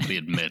 when somebody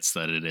admits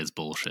that it is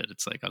bullshit,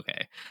 it's like,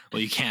 okay,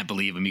 well, you can't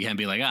believe him. You can't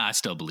be like, I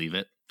still believe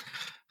it.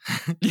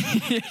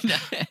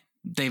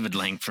 David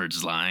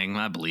Langford's lying.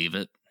 I believe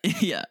it.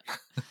 Yeah.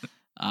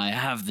 I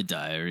have the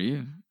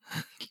diary.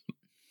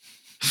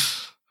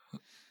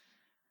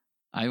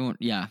 I won't.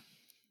 Yeah.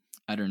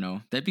 I don't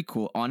know. That'd be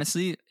cool.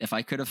 Honestly, if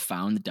I could have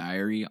found the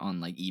diary on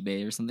like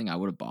eBay or something, I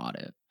would have bought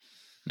it.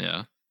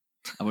 Yeah.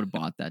 I would have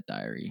bought that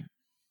diary.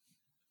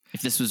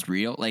 If this was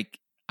real, like,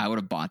 I would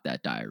have bought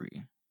that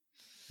diary.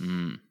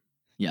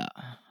 Yeah,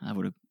 I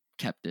would have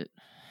kept it.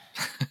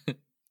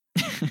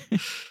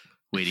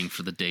 Waiting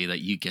for the day that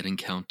you get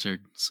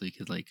encountered so you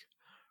could like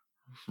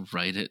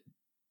write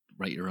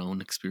your own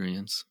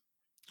experience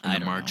in I the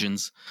don't know.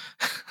 margins.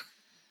 I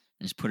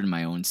just put it in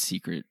my own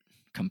secret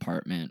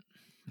compartment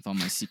with all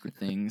my secret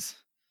things.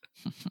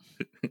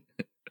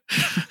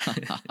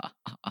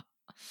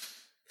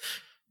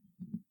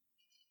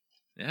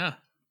 Yeah.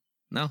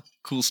 No,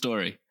 cool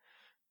story.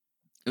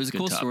 It was a Good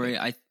cool topic. story.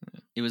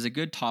 It was a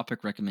good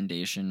topic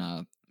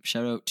recommendation.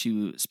 Shout out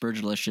to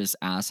Spurgelicious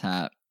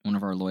Asshat, one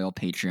of our loyal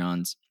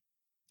Patreons.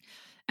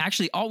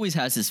 Actually, always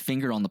has his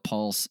finger on the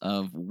pulse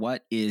of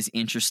what is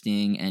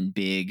interesting and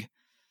big.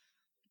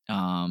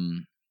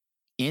 In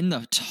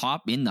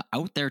the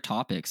out there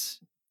topics.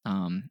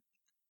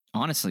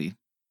 Honestly,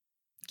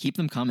 keep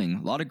them coming.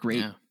 A lot of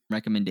great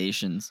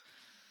recommendations.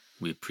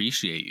 We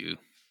appreciate you.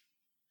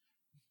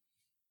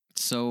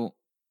 So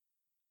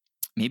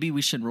maybe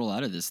we should roll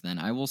out of this then.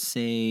 I will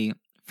say,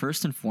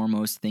 first and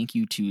foremost, thank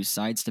you to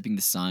Sidestepping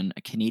the Sun,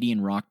 a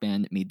Canadian rock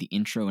band that made the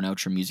intro and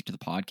outro music to the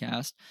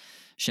podcast.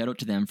 Shout out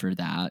to them for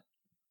that.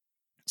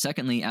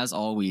 Secondly, as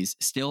always,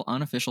 still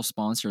unofficial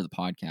sponsor of the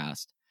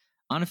podcast.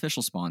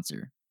 Unofficial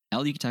sponsor,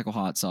 El Yucateco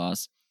Hot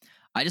Sauce.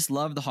 I just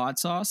love the hot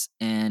sauce,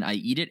 and I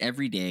eat it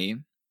every day,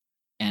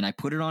 and I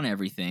put it on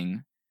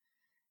everything,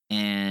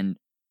 and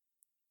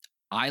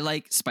I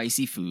like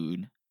spicy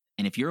food.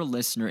 And if you're a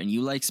listener and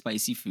you like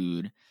spicy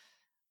food,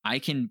 I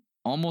can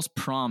almost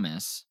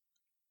promise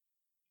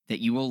that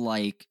you will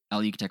like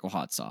El Yucateco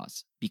hot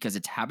sauce because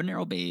it's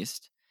habanero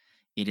based.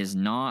 It is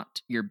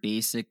not your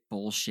basic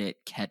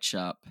bullshit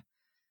ketchup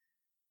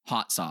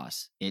hot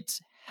sauce.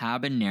 It's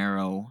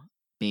habanero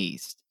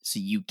based. So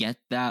you get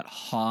that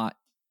hot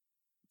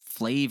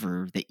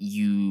flavor that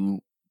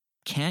you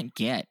can't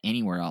get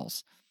anywhere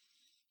else.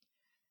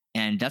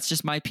 And that's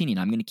just my opinion.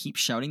 I'm going to keep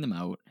shouting them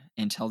out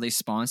until they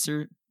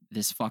sponsor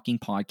this fucking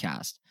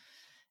podcast.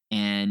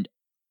 And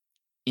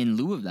in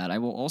lieu of that, I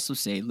will also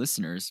say,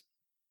 listeners,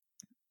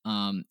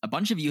 a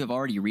bunch of you have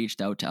already reached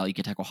out to El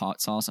Yucateco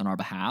Hot Sauce on our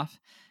behalf.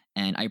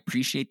 And I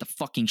appreciate the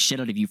fucking shit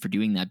out of you for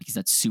doing that because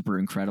that's super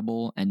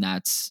incredible. And I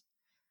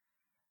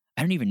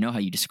don't even know how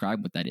you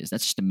describe what that is.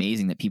 That's just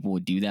amazing that people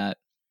would do that.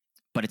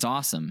 But it's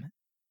awesome.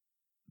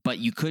 But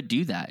you could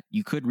do that.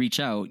 You could reach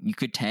out. You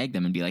could tag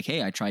them and be like,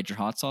 hey, I tried your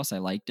hot sauce. I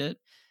liked it.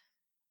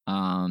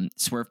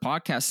 Swerve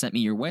Podcast sent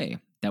me your way.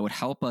 That would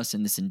help us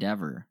in this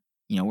endeavor.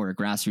 You know, we're a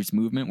grassroots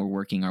movement. We're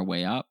working our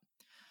way up.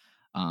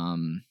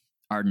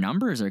 Our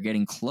numbers are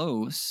getting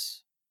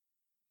close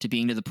to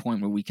being to the point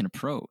where we can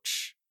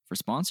approach for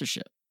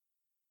sponsorship.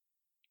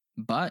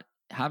 But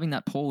having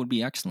that poll would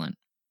be excellent.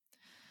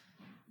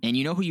 And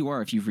you know who you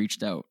are if you've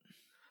reached out.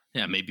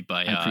 Yeah, maybe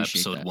by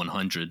episode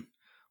 100,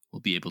 we'll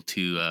be able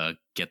to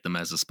get them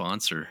as a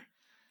sponsor,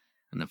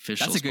 an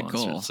official sponsor. That's a good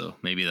goal. So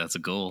maybe that's a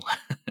goal.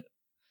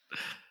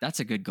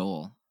 That's a good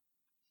goal.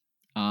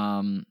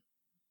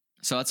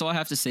 So that's all I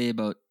have to say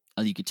about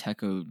El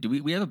Yucateco.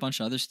 We have a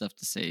bunch of other stuff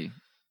to say?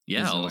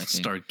 Yeah, I'll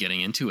start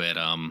getting into it.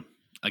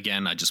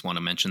 Again, I just want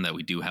to mention that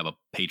we do have a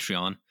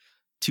Patreon,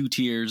 2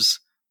 tiers.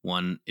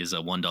 One is a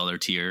 $1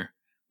 tier,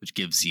 which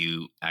gives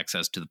you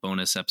access to the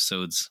bonus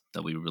episodes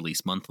that we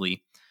release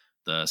monthly.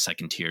 The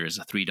second tier is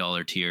a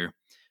 $3 tier,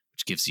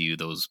 which gives you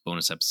those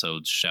bonus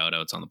episodes, shout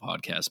outs on the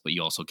podcast, but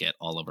you also get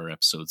all of our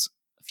episodes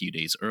a few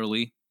days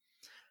early.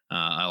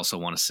 I also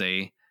want to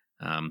say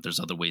there's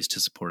other ways to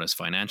support us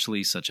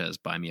financially, such as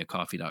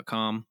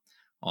buymeacoffee.com.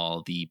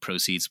 All the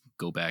proceeds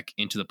go back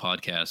into the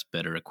podcast,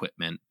 better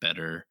equipment,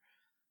 better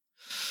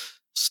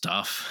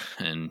stuff,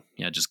 and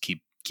just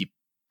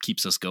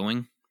keeps us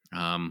going.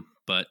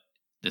 But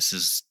this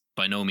is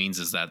by no means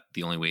is that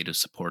the only way to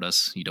support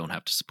us. You don't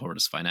have to support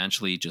us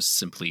financially, just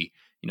simply,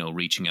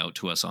 reaching out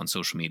to us on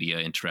social media,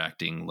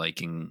 interacting,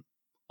 liking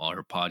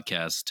our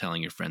podcast,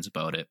 telling your friends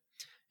about it.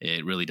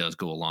 It really does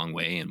go a long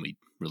way, and we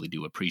really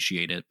do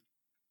appreciate it.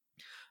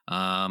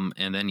 And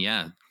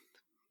then,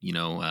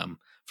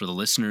 for the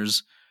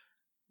listeners,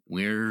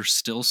 we're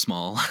still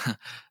small.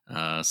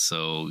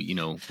 So,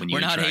 when you we're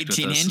not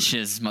 18 with us,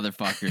 inches,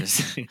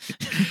 motherfuckers.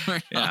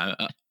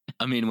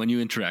 I mean, when you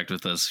interact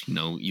with us,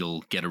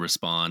 you'll get a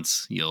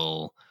response.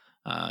 You'll,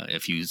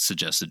 if you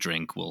suggest a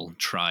drink, we'll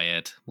try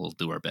it. We'll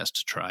do our best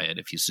to try it.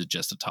 If you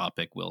suggest a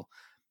topic, we'll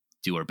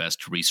do our best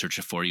to research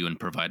it for you and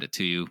provide it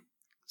to you.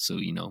 So,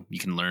 you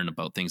can learn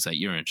about things that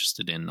you're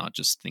interested in, not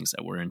just things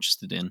that we're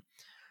interested in.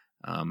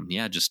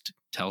 Just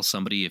tell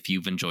somebody if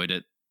you've enjoyed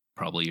it.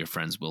 Probably your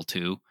friends will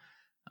too.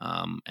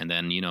 And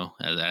then,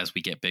 as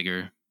we get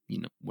bigger,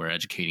 we're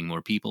educating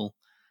more people.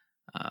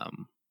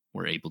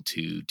 We're able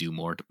to do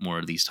more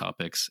of these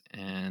topics.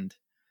 And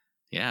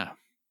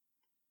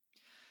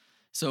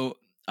So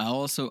I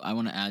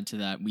want to add to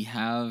that. We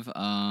have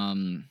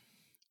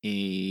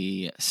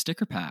a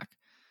sticker pack.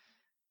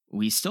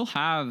 We still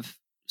have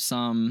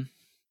some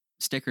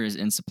stickers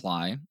in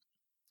supply.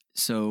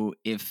 So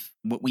if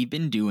what we've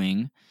been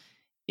doing,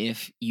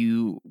 if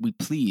you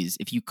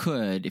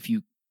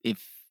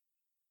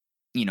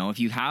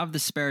have the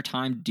spare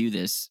time to do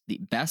this, the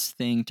best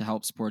thing to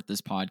help support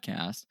this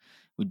podcast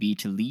would be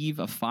to leave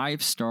a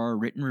 5-star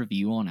written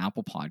review on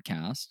Apple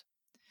Podcast.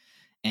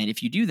 And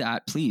if you do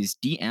that, please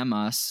DM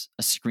us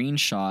a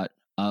screenshot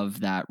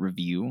of that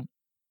review,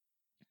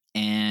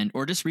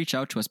 or just reach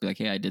out to us, be like,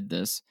 hey, I did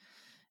this,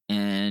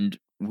 and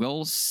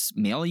we'll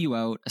mail you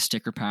out a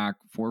sticker pack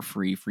for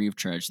free of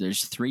charge.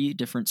 There's 3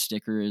 different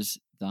stickers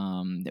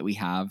that we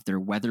have. They're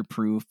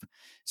weatherproof,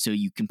 so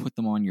you can put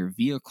them on your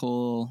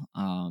vehicle.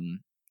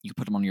 You can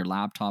put them on your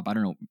laptop. I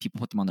don't know. People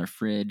put them on their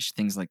fridge,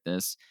 things like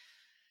this.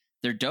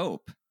 They're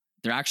dope.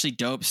 They're actually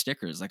dope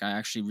stickers. Like, I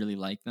actually really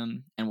like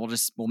them, and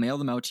we'll mail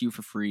them out to you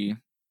for free.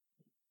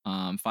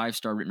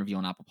 5-star written review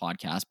on Apple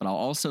Podcasts. But I'll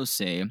also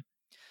say,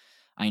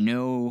 I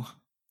know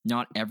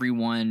not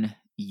everyone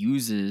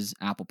uses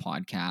Apple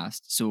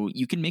Podcast, so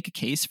you can make a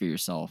case for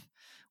yourself.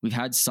 We've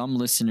had some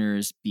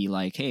listeners be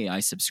like, hey,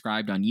 I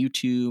subscribed on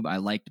YouTube. I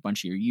liked a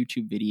bunch of your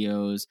YouTube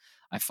videos.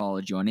 I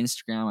followed you on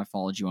Instagram. I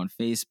followed you on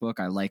Facebook.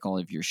 I like all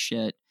of your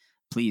shit.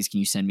 Please, can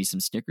you send me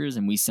some stickers?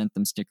 And we sent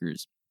them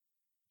stickers.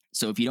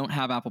 So if you don't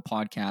have Apple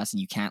Podcasts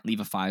and you can't leave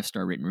a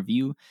 5-star written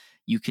review,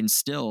 you can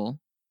still,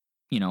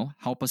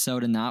 help us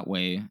out in that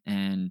way,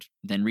 and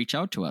then reach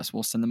out to us.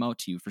 We'll send them out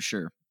to you for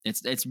sure.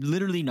 It's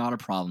literally not a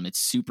problem. It's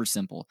super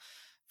simple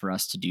for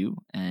us to do,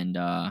 and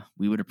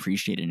we would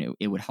appreciate it. And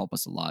it would help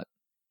us a lot.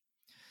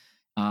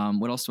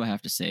 What else do I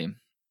have to say?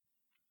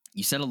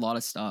 You said a lot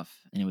of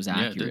stuff, and it was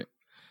accurate.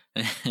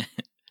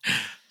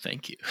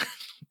 Thank you.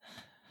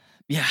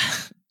 Yeah,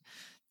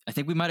 I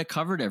think we might have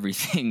covered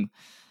everything.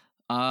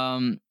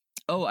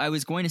 I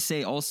was going to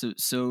say also,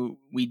 so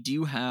we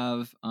do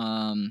have,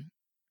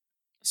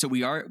 so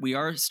we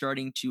are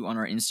starting to, on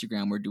our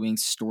Instagram, we're doing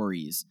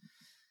stories.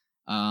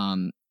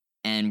 And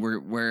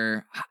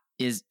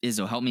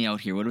Izzo, help me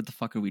out here. What the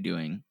fuck are we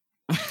doing?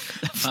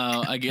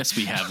 I guess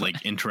we have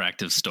like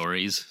interactive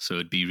stories. So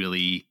it'd be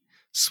really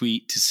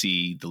sweet to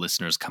see the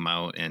listeners come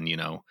out and,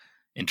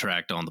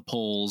 interact on the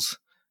polls,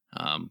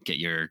 get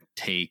your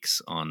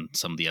takes on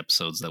some of the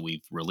episodes that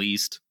we've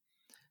released.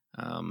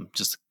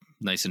 Just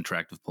nice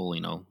interactive poll,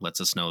 lets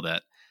us know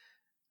that,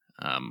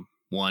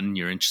 1,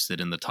 you're interested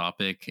in the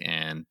topic,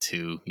 and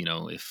 2,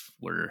 if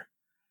we're,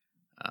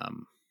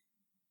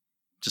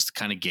 just to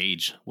kind of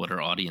gauge what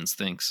our audience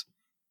thinks.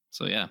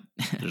 So yeah,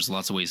 there's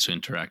lots of ways to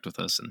interact with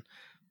us, and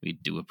we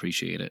do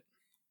appreciate it.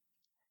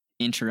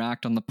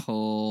 Interact on the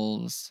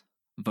polls,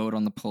 vote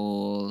on the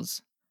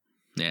polls,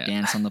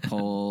 dance on the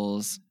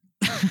polls.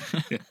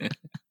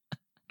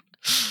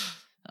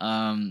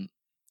 I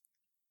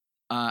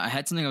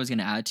had something I was going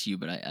to add to you,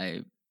 but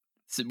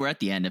so we're at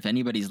the end. If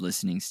anybody's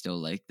listening still,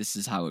 like, this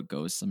is how it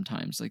goes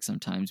sometimes. Like,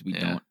 sometimes we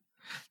don't.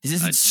 This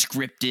isn't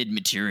scripted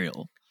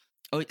material.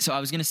 Oh, so I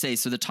was going to say,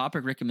 so the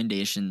topic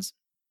recommendations,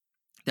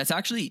 that's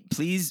actually,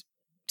 please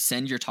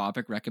send your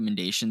topic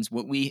recommendations.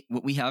 What we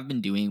have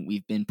been doing,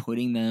 we've been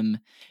putting them,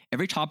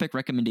 every topic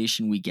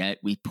recommendation we get,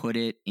 we put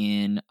it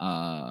in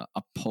a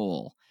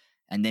poll,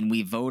 and then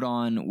we vote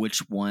on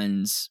which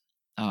ones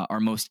are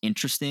most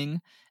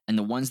interesting, and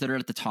the ones that are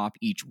at the top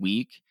each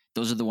week,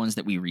 those are the ones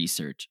that we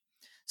research.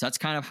 So that's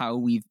kind of how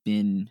we've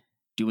been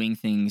doing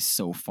things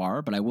so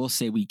far. But I will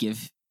say we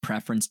give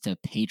preference to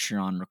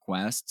Patreon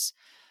requests.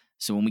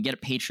 So when we get a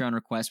Patreon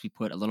request, we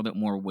put a little bit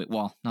more weight.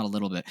 Well, not a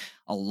little bit,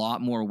 a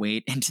lot more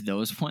weight into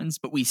those ones.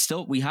 But we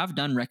have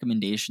done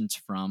recommendations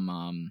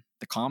from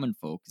the common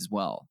folk as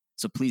well.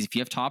 So please, if you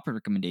have topic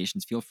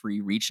recommendations, feel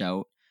free, reach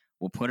out.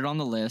 We'll put it on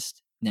the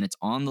list. Then it's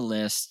on the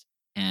list,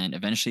 and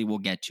eventually we'll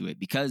get to it.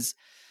 Because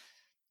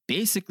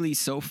basically,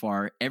 so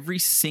far, every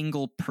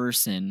single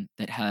person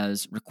that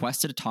has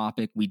requested a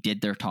topic, we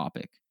did their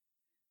topic.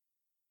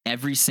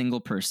 Every single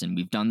person,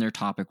 we've done their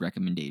topic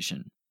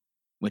recommendation,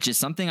 which is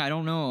something I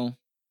don't know.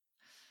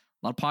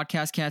 A lot of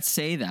podcasts can't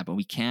say that, but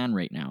we can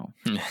right now.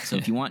 So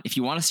if you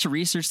want us to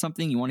research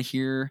something, you want to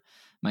hear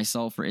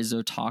myself or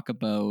Izzo talk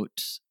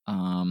about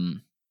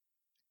some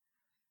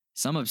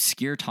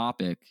obscure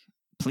topic,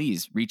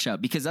 please reach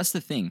out, because that's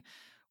the thing.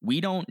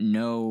 We don't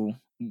know.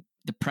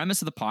 The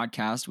premise of the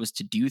podcast was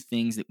to do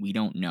things that we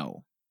don't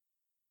know.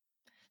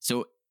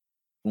 So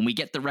when we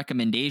get the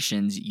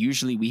recommendations,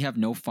 usually we have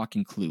no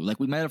fucking clue. Like,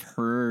 we might have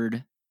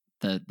heard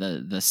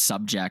the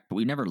subject, but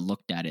we never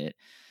looked at it.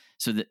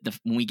 So that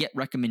when we get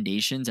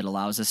recommendations, it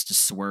allows us to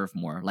swerve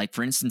more. Like,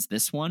 for instance,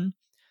 this one,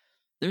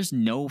 there's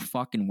no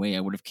fucking way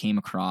I would have came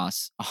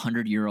across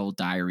 100-year-old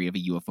diary of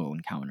a UFO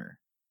encounter.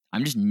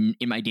 I'm just, in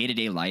my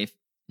day-to-day life,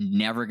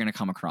 never going to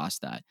come across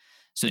that.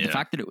 So the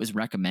fact that it was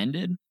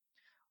recommended,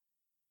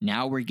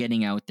 now we're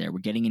getting out there. We're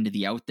getting into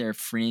the out there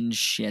fringe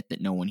shit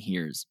that no one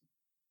hears.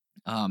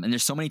 And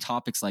there's so many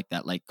topics like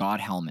that, like God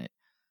helmet.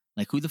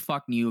 Like, who the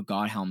fuck knew a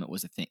God helmet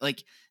was a thing?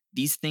 Like,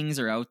 these things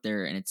are out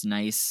there, and it's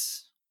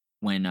nice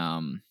when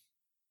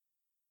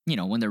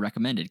when they're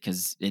recommended,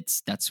 because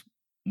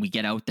we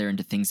get out there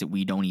into things that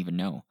we don't even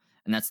know.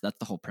 And that's the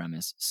whole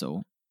premise.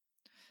 So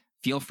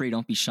feel free,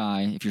 don't be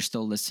shy. If you're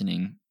still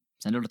listening,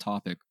 send out a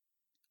topic.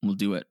 We'll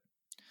do it.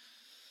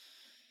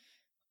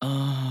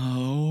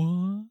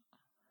 Oh.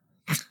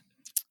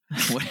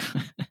 What?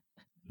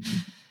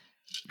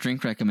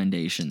 Drink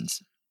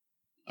recommendations.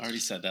 I already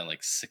said that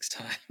like 6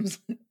 times.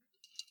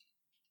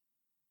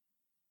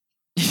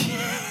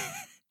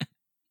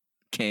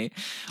 Okay.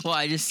 Well,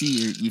 I just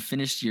see you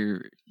finished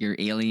your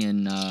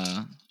alien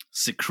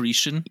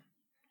Secretion.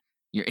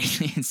 your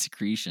alien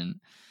secretion.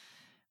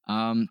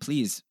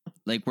 Please,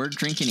 like, we're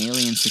drinking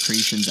alien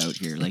secretions out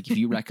here. Like, if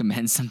you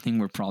recommend something,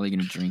 we're probably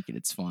gonna drink it.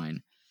 It's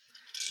fine.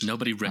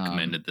 Nobody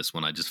recommended this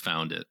one. I just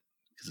found it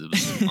because it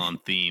was on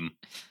theme.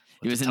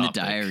 It was in the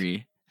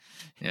diary.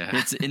 Yeah.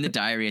 It's in the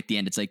diary at the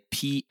end. It's like,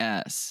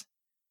 P.S.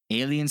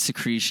 Alien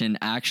secretion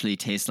actually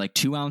tastes like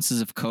 2 ounces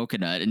of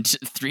coconut and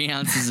 3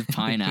 ounces of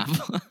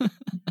pineapple.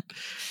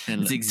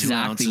 And it's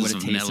exactly 2 what it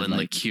ounces of tasted melon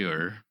like.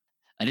 liqueur.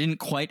 I didn't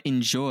quite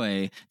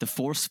enjoy the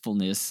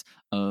forcefulness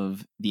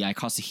of the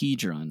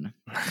icosahedron,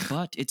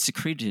 but it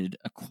secreted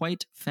a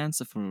quite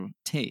fanciful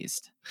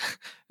taste.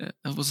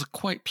 It was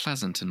quite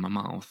pleasant in my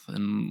mouth,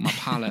 and my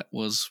palate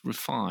was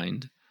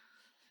refined.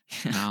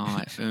 Now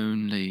I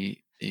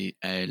only eat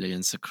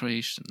alien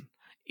secretion.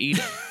 Eat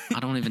it. I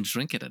don't even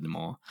drink it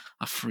anymore.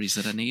 I freeze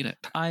it and eat it.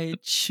 I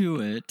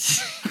chew it.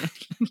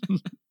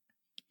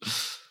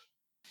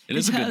 It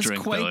is a good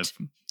drink, though.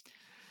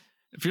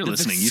 If you're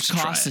listening, you should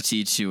try it.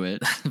 Viscosity to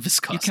it.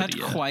 Viscosity, You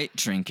can't quite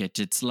drink it.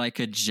 It's like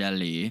a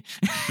jelly.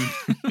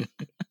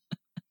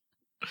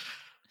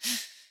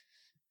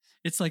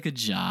 It's like a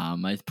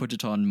jam. I put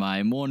it on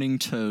my morning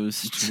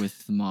toast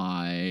with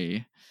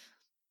my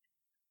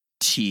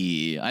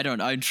tea.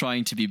 I'm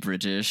trying to be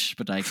British,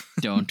 but I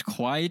don't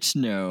quite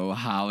know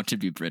how to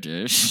be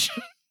British.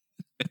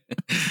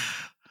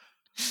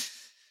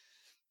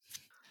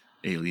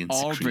 Alien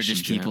All secretion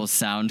British jam. people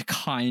sound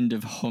kind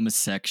of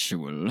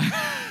homosexual.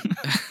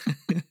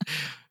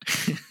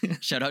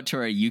 Shout out to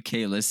our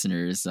UK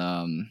listeners. Do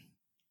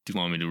you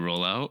want me to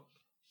roll out?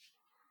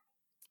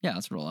 Yeah,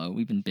 let's roll out.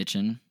 We've been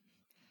bitching.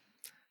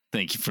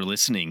 Thank you for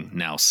listening.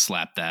 Now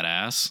slap that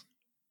ass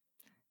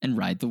And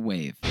ride the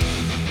wave.